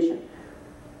Recreation.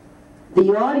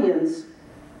 The audience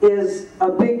is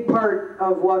a big part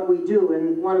of what we do.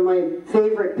 And one of my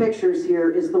favorite pictures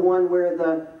here is the one where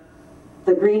the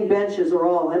green benches are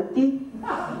all empty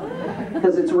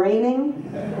because it's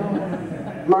raining.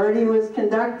 Marty was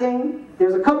conducting.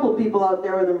 There's a couple people out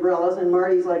there with umbrellas, and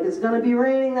Marty's like, it's going to be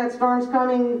raining, that storm's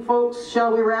coming, folks,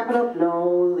 shall we wrap it up?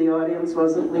 No, the audience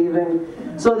wasn't leaving.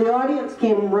 So the audience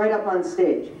came right up on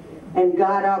stage and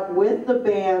got up with the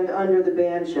band under the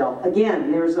band shell.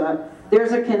 Again, there's a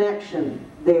connection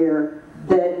there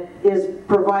that is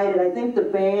provided. I think the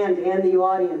band and the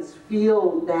audience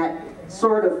feel that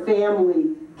sort of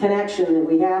family connection that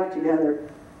we have together.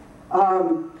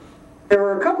 There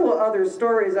were a couple of other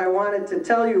stories I wanted to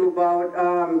tell you about.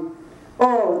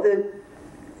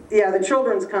 The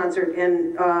children's concert,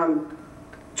 and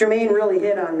Jermaine really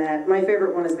hit on that. My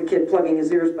favorite one is the kid plugging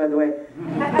his ears, by the way.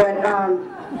 But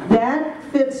that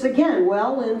fits, again,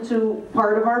 well into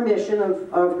part of our mission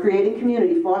of creating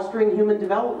community, fostering human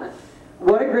development.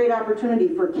 What a great opportunity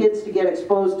for kids to get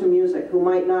exposed to music who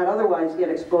might not otherwise get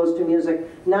exposed to music,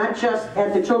 not just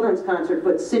at the children's concert,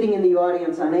 but sitting in the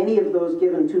audience on any of those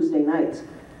given Tuesday nights.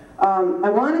 I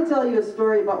want to tell you a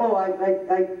story about,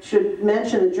 I should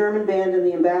mention the German band and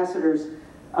the ambassadors.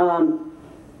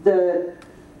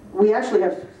 We actually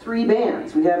have three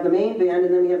bands. We have the main band,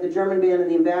 and then we have the German band and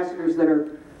the ambassadors that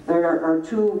are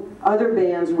two other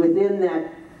bands within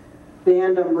that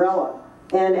band umbrella.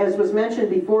 And as was mentioned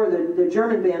before, the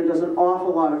German band does an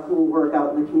awful lot of cool work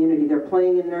out in the community. They're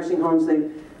playing in nursing homes.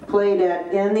 They've played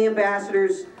at, and the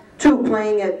ambassadors too,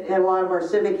 playing at a lot of our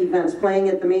civic events, playing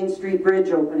at the Main Street Bridge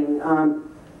opening,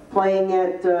 playing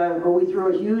at, we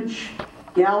threw a huge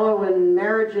gallows and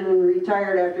marriage and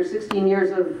retired after 16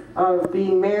 years of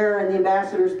being mayor, and the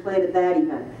ambassadors played at that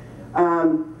event.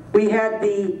 We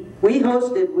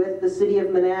hosted with the city of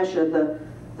Menasha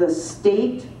the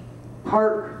state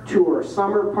park tour,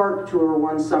 summer park tour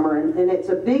one summer, and it's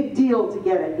a big deal to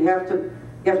get it. You have to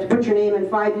put your name in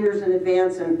 5 years in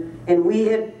advance, and we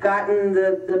had gotten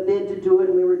the bid to do it,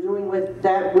 and we were doing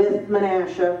that with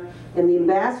Menasha, and the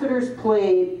ambassadors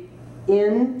played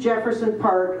in Jefferson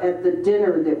Park at the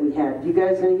dinner that we had. Any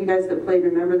of you guys that played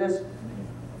remember this?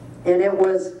 And it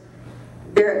was,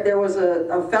 there was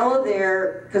a fellow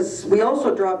there, because we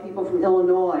also draw people from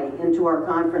Illinois into our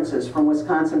conferences, from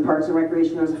Wisconsin Parks and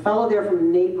Recreation. There was a fellow there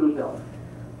from Naperville.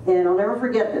 And I'll never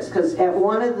forget this, because at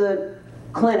one of the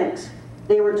clinics,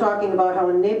 they were talking about how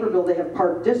in Naperville they have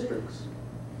park districts.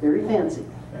 Very fancy.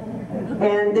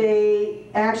 And they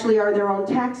actually are their own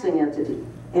taxing entity.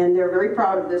 And they're very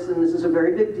proud of this, and this is a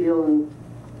very big deal, and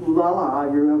la,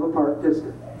 you have a park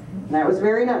district. And that was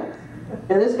very nice.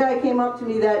 And this guy came up to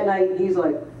me that night, and he's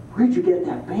like, where'd you get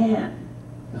that band?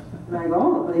 And I go,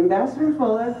 oh, the ambassadors?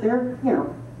 Well, they're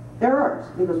ours.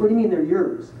 And he goes, what do you mean they're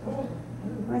yours?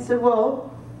 And I said,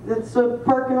 well, it's a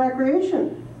park and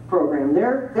recreation program.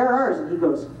 They're ours. And he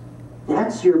goes,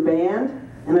 that's your band?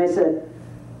 And I said,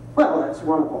 well, that's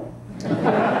one of them.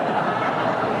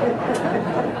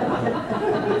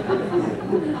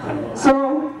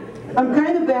 So I'm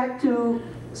kind of back to,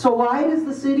 so why does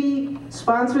the city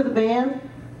sponsor the band?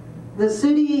 The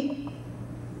city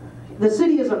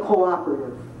is a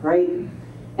cooperative, right?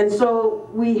 And so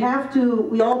we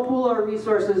all pool our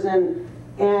resources, and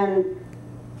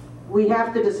we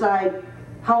have to decide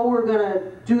how we're going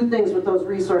to do things with those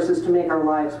resources to make our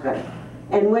lives better.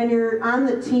 And when you're on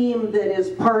the team that is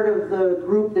part of the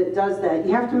group that does that,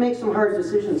 you have to make some hard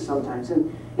decisions sometimes.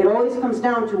 And it always comes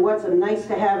down to what's a nice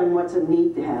to have and what's a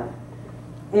need to have.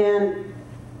 And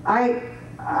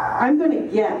I'm going to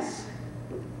guess,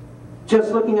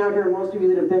 just looking out here, most of you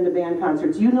that have been to band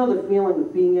concerts, you know the feeling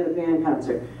of being at a band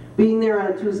concert. Being there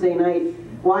on a Tuesday night,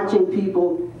 watching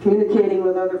people, communicating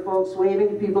with other folks, waving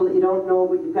to people that you don't know,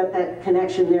 but you've got that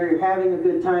connection there, you're having a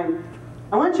good time.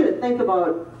 I want you to think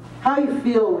about how you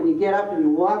feel when you get up and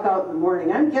you walk out in the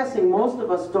morning. I'm guessing most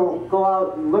of us don't go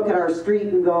out and look at our street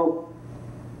and go,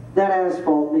 that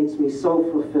asphalt makes me so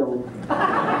fulfilled.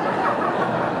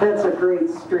 That's a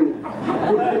great street.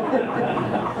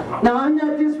 Now, I'm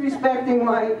not disrespecting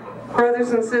my brothers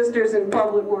and sisters in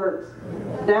public works.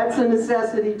 That's a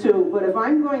necessity too. But if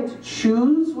I'm going to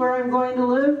choose where I'm going to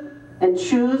live and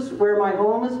choose where my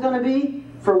home is going to be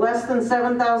for less than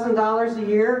 $7,000 a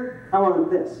year, I want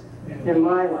this in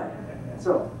my life.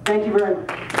 So, thank you very much.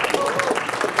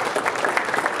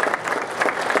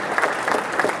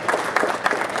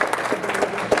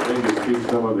 To see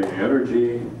some of the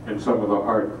energy and some of the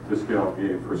heart this gal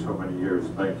gave for so many years.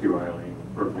 Thank you, Eileen,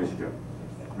 for miss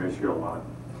you a lot.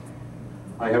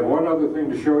 I have one other thing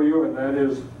to show you, and that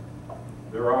is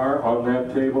there are on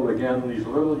that table again these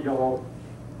little yellow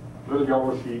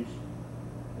sheets.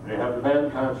 They have the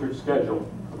band concert schedule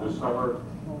for this summer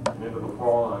and into the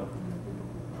fall on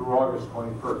through August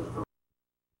 21st.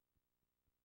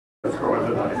 Throw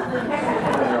in the night.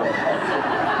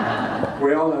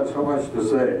 We all have so much to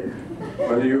say.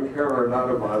 Whether you care or not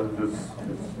about it, it's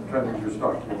kind of your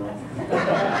stuff, you know.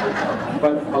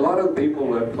 But a lot of the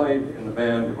people that played in the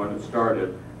band when it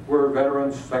started were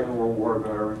veterans, Second World War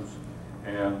veterans,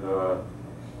 and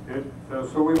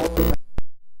so we want to be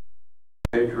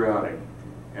patriotic.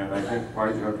 And I think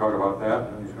Marty's going to talk about that,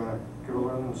 and he's going to give a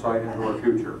little insight into our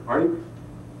future. Marty?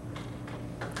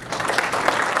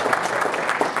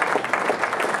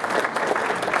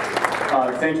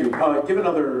 Thank you. Give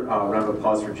another round of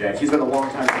applause for Jack. He's been a long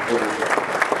time supporter.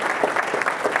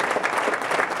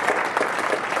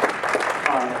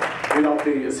 Without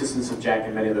the assistance of Jack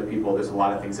and many other people, there's a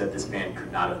lot of things that this band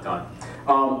could not have done.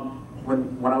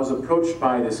 When I was approached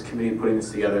by this committee putting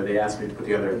this together, they asked me to put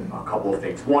together a couple of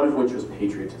things, one of which was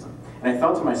patriotism. And I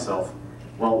thought to myself,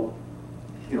 well,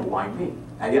 you know, why me?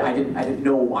 I didn't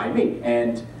know why me.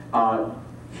 And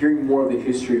hearing more of the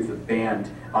history of the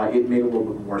band, it made a little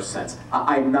bit more sense.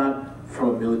 I'm not from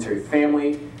a military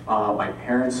family. My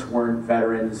parents weren't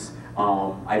veterans.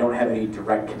 I don't have any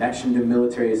direct connection to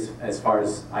military as far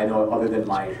as I know, other than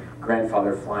my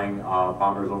grandfather flying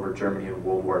bombers over Germany in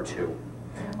World War II.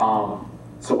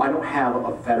 So I don't have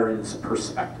a veteran's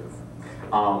perspective.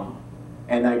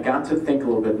 And I got to think a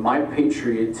little bit, my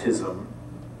patriotism,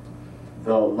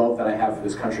 the love that I have for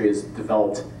this country, has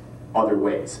developed other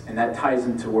ways. And that ties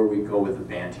into where we go with the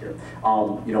band here.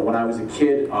 You know, when I was a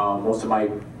kid, most of my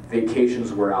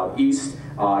vacations were out east.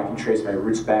 I can trace my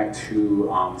roots back to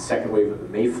the second wave of the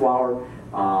Mayflower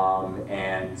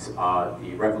and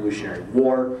the Revolutionary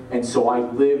War. And so I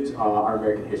lived our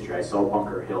American history. I saw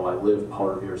Bunker Hill. I lived Paul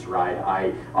Revere's Ride.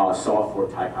 I saw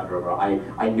Fort Ticonderoga.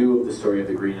 I knew of the story of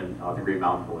the Green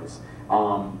Mountain Boys.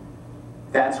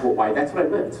 That's what I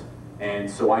lived. And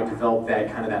so I developed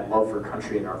that love for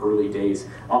country in our early days,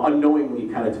 unknowingly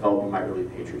kind of developing my early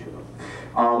patriotism.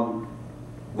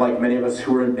 Like many of us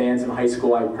who were in bands in high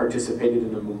school, I participated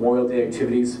in the Memorial Day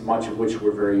activities, much of which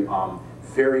were very,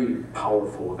 very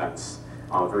powerful events,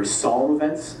 very solemn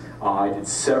events. I did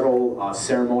several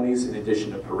ceremonies in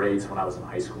addition to parades when I was in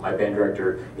high school. My band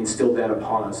director instilled that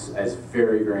upon us as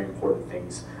very, very important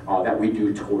things that we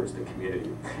do towards the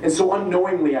community. And so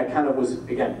unknowingly, I kind of was,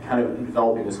 again, kind of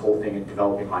developing this whole thing and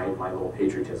developing my little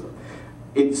patriotism.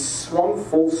 It swung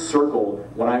full circle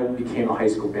when I became a high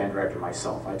school band director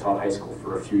myself. I taught high school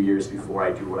for a few years before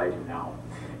I do what I do now.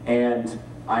 And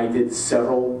I did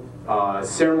several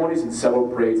ceremonies and several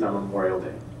parades on Memorial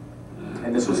Day.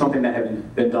 And this was something that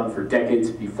had been done for decades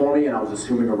before me, and I was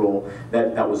assuming a role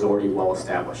that was already well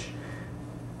established.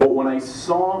 But when I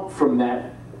saw from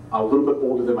that, a little bit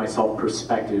older than myself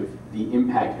perspective, the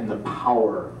impact and the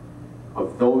power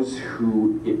of those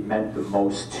who it meant the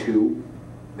most to,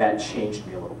 that changed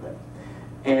me a little bit.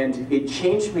 And it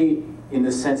changed me in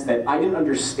the sense that I didn't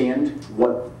understand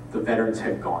what the veterans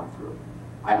had gone through.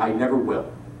 I never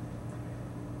will.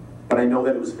 But I know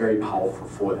that it was very powerful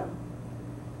for them.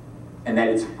 And that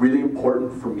it's really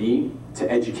important for me to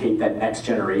educate that next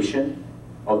generation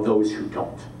of those who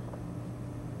don't.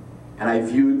 And I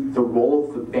viewed the role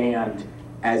of the band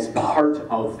as part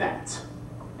of that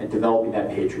and developing that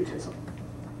patriotism.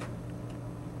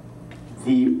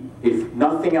 If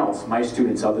nothing else, my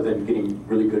students, other than getting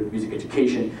really good music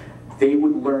education, they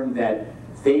would learn that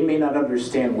they may not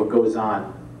understand what goes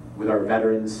on with our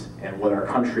veterans and with our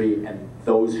country and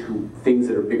things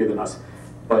that are bigger than us,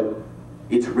 but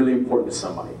it's really important to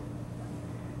somebody.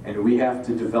 And we have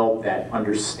to develop that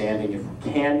understanding if we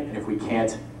can, and if we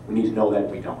can't, we need to know that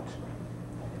we don't.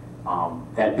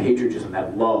 That patriotism,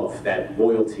 that love, that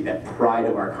loyalty, that pride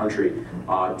of our country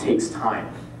takes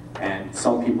time. And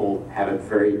some people have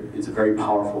it's a very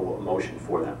powerful emotion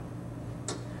for them.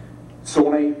 So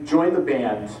when I joined the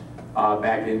band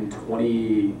back in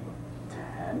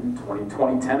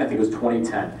 2010, I think it was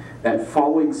 2010, that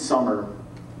following summer,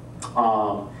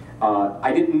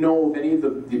 I didn't know of any of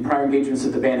the prior engagements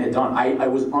that the band had done. I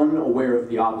was unaware of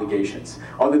the obligations,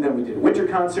 other than we did a winter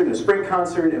concert and a spring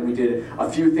concert, and we did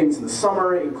a few things in the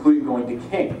summer, including going to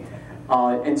King.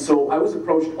 And so I was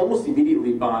approached almost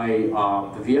immediately by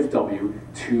the VFW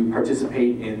to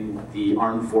participate in the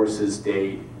Armed Forces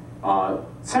Day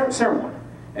ceremony.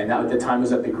 And that at the time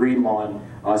was at the Green Lawn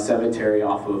Cemetery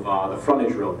off of the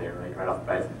frontage road there, right off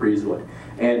by Breezewood.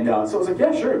 And so I was like,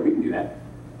 yeah, sure, we can do that.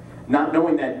 Not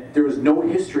knowing that there was no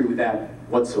history with that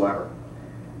whatsoever.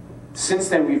 Since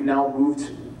then, we've now moved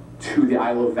to the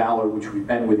Isle of Valor, which we've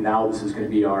been with now. This is going to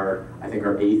be our, I think,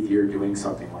 our 8th year doing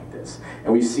something like this.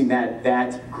 And we've seen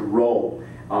that grow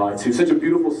to such a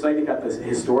beautiful site. It got this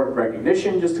historic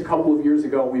recognition just a couple of years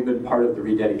ago. We've been part of the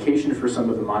rededication for some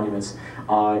of the monuments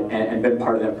and been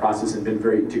part of that process and been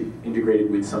very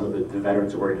integrated with some of the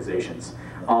veterans organizations.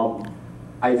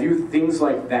 I view things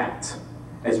like that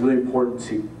as really important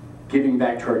to giving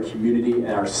back to our community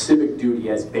and our civic duty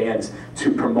as bands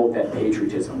to promote that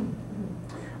patriotism.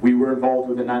 We were involved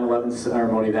with the 9/11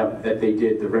 ceremony that they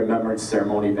did, the remembrance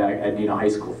ceremony back at Neenah High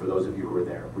School, for those of you who were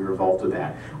there. We were involved with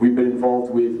that. We've been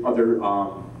involved with other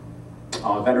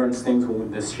veterans things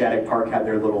when the Shattuck Park had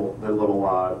their little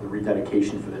the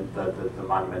rededication for the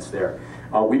monuments there.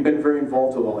 We've been very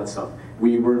involved with all that stuff.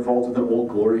 We were involved with an Old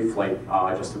Glory flight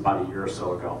just about a year or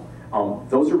so ago.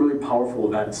 Those are really powerful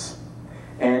events.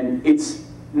 And it's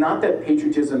not that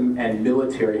patriotism and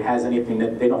military has anything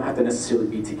that they don't have to necessarily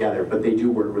be together, but they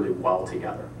do work really well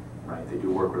together, right? They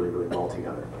do work really, really well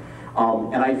together.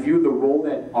 And I view the role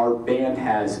that our band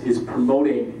has is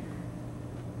promoting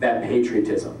that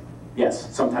patriotism.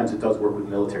 Yes, sometimes it does work with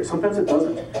military, sometimes it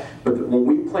doesn't. But when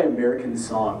we play American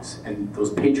songs and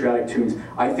those patriotic tunes,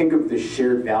 I think of the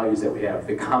shared values that we have,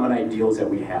 the common ideals that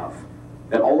we have,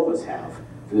 that all of us have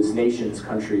for this nation, this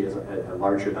country is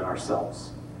larger than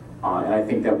ourselves. And I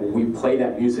think that when we play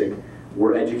that music,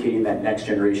 we're educating that next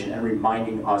generation and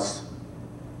reminding us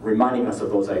of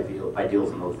those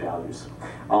ideals and those values.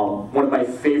 One of my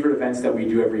favorite events that we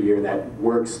do every year that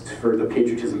works for the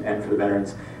patriotism and for the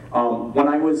veterans. When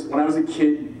I was a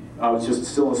kid, I was just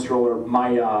still a stroller.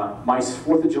 My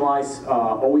 4th of July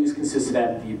always consisted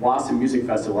at the Blossom Music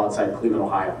Festival outside Cleveland,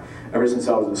 Ohio. Ever since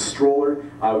I was a stroller,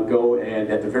 I would go, and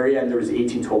at the very end there was the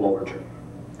 1812 Overture.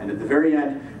 And at the very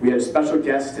end, we had a special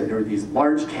guest, and there were these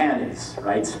large cannons,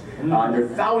 right? And there are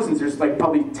thousands, there's like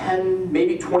probably 10,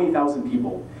 maybe 20,000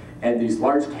 people. And these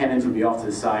large cannons would be off to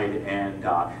the side, and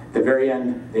at the very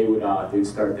end, they would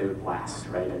blast,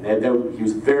 right? And he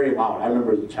was very loud. I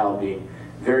remember as a child being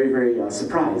very, very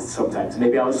surprised sometimes.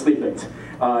 Maybe I was sleeping.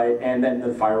 And then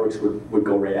the fireworks would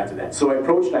go right after that. So I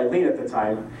approached Eileen at the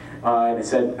time, and I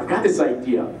said, I've got this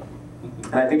idea.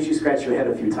 And I think she scratched her head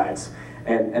a few times.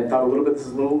 And thought a little bit, this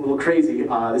is a little crazy.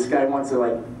 This guy wants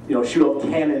to shoot off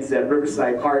cannons at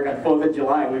Riverside Park on 4th of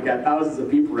July. We've got thousands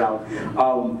of people around.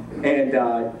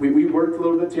 We worked a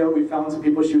little bit together. We found some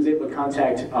people. She was able to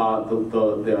contact at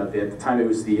the time it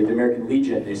was the American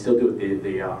Legion. They still do it,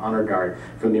 the Honor Guard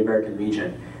from the American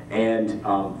Legion. And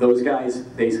those guys,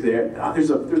 basically,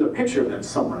 there's a picture of them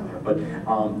somewhere in there, but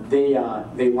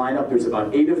they line up. There's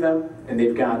about 8 of them, and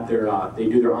they've got they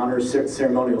do their honor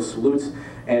ceremonial salutes,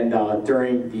 and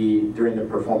during the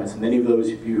performance. And many of those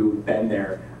of you who've been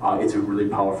there, it's a really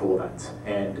powerful event.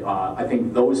 And I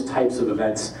think those types of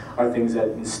events are things that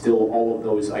instill all of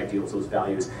those ideals, those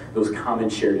values, those common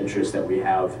shared interests that we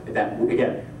have. That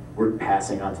again, we're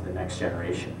passing on to the next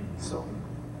generation. So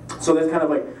that's kind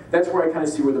of that's where I kind of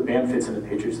see where the band fits in the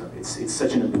patriotism. It's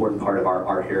such an important part of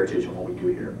our heritage and what we do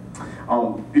here.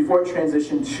 Before I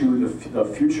transition to the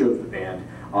future of the band,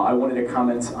 I wanted to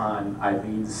comment on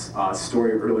Eileen's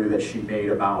story earlier that she made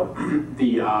about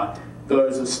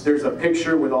there's a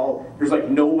picture with there's like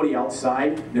nobody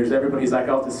outside. There's everybody's like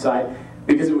out the side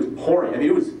because it was pouring. I mean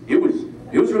it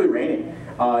was really raining.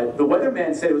 The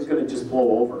weatherman said it was going to just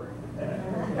blow over.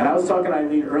 And I was talking to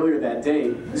Eileen earlier that day.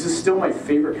 This is still my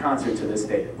favorite concert to this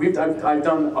day. I've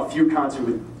done a few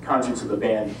concerts of the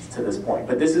band to this point,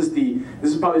 but this is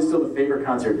probably still the favorite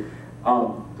concert.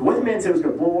 The weatherman said it was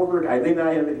going to blow over. Eileen and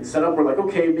I had everything set up. We're like,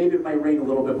 okay, maybe it might rain a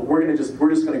little bit, but we're just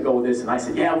going to go with this. And I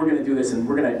said, yeah, we're going to do this, and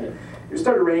it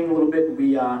started raining a little bit. And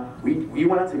we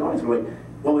went out to the audience. We're like,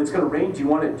 well, it's going to rain. Do you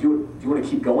want to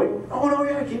keep going? Oh no,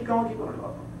 yeah, keep going.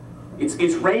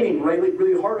 It's raining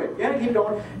really hard. Yeah, keep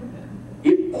going.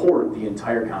 It poured the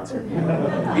entire concert.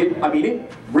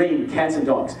 It rained cats and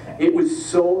dogs. It was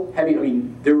so heavy. I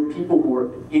mean, there were people who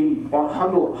were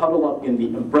huddled up in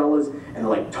the umbrellas and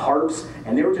like tarps,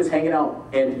 and they were just hanging out.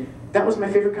 And that was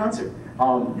my favorite concert.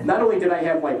 Not only did I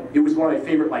have it was one of my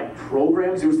favorite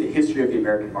programs. It was the history of the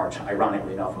American March,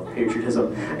 ironically enough, of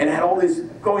patriotism, and it had all this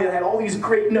going. It had all these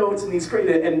great notes and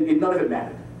none of it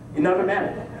mattered. None of it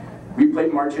mattered. We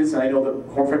played marches, and I know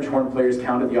the French horn players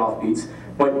counted the offbeats.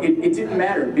 But it didn't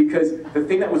matter because the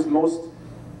thing that was most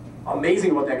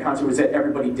amazing about that concert was that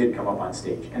everybody did come up on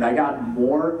stage. And I got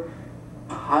more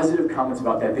positive comments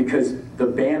about that because the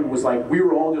band was we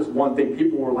were all just one thing.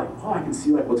 People were like, oh, I can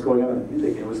see what's going on in the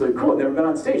music. And it was cool, I've never been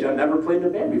on stage. I've never played in a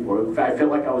band before. In fact, I felt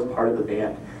like I was part of the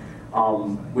band,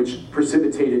 which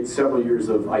precipitated several years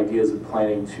of ideas and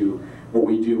planning to what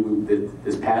we do.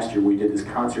 This past year, we did this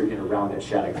concert in around at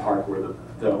Shattuck Park where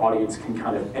the the audience can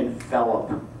kind of envelop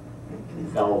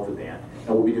the band.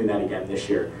 And we'll be doing that again this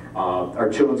year. Our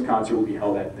children's concert will be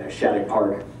held at Shattuck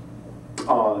Park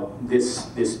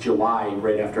this July,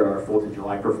 right after our 4th of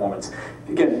July performance.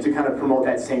 Again, to kind of promote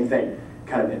that same thing,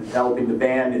 kind of enveloping the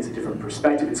band. It's a different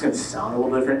perspective. It's going to sound a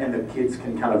little different, and the kids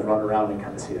can kind of run around and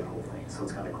kind of see that whole thing. So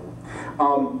it's kind of cool.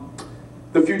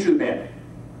 The future of the band.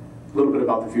 A little bit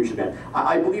about the future of the band.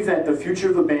 I believe that the future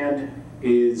of the band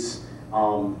is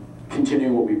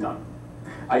continuing what we've done.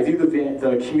 I view the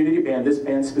community band, this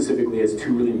band specifically, as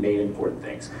two really main important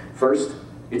things. First,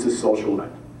 it's a social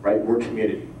event, right? We're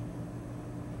community.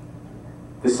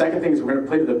 The second thing is we're going to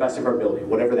play to the best of our ability,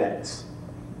 whatever that is.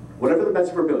 Whatever the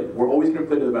best of our ability. We're always going to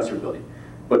play to the best of our ability.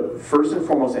 But first and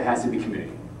foremost, it has to be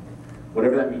community.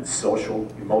 Whatever that means, social,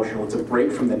 emotional. It's a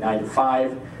break from the 9 to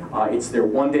 5. It's their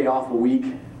one day off a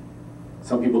week.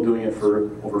 Some people doing it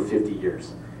for over 50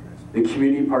 years. The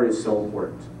community part is so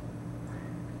important.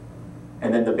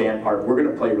 And then the band part, we're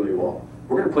going to play really well.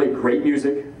 We're going to play great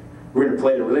music. We're going to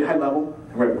play at a really high level,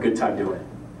 and we're going to have a good time doing it.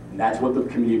 And that's what the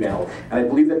community band holds. And I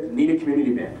believe that the Neenah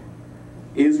Community Band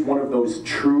is one of those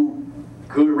true,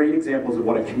 great examples of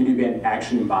what a community band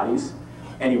actually embodies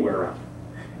anywhere around.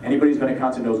 Anybody who's been at a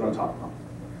concert knows what I'm talking about.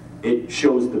 It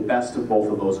shows the best of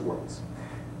both of those worlds.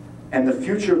 And the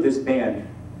future of this band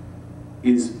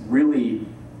is really,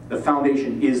 the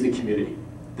foundation is the community,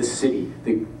 the city,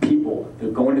 the people, the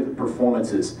going to the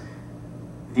performances,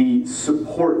 the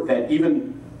support that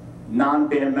even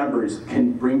non-band members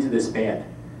can bring to this band.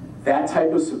 That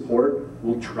type of support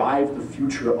will drive the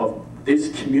future of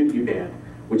this community band,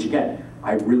 which again,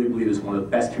 I really believe is one of the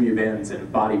best community bands and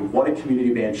embody what a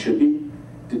community band should be,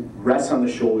 to rest on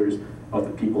the shoulders of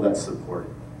the people that support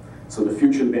it. So the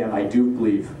future of the band, I do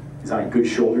believe, is on good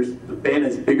shoulders. The band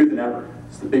is bigger than ever.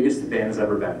 It's the biggest the band has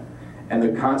ever been. And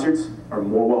the concerts are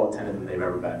more well attended than they've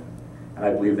ever been. And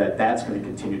I believe that that's going to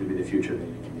continue to be the future of the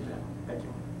Neenah Community Band. Thank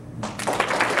you.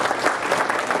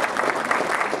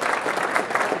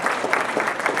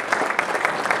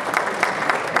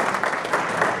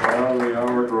 Well, the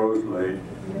hour grows late,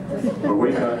 but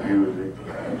we got music.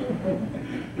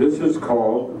 This is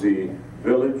called the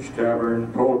Village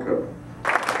Tavern Polka.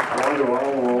 I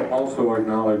want to also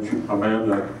acknowledge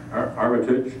Amanda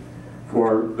Armitage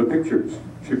for the pictures.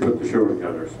 She put the show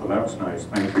together, so that's nice.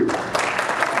 Thank you.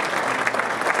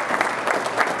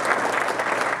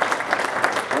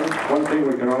 One thing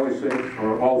we can always say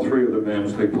for all three of the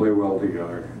bands, they play well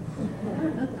together.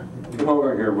 Come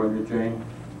over here, will you, Jane?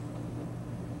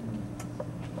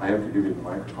 I have to give you the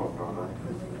microphone, don't I?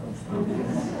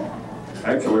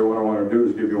 Actually, what I want to do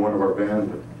is give you one of our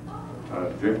band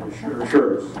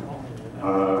shirts.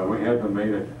 We had them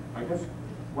made I guess,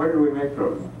 why did we make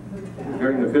those?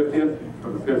 During the 50th? For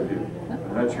the 50th.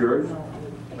 And that's yours.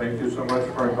 Thank you so much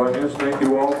for inviting us. Thank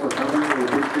you all for coming. We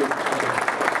appreciate it.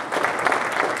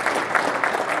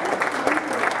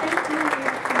 Thank you,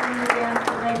 Neenah Community Band,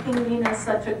 for making Neenah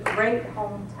such a great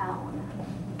hometown.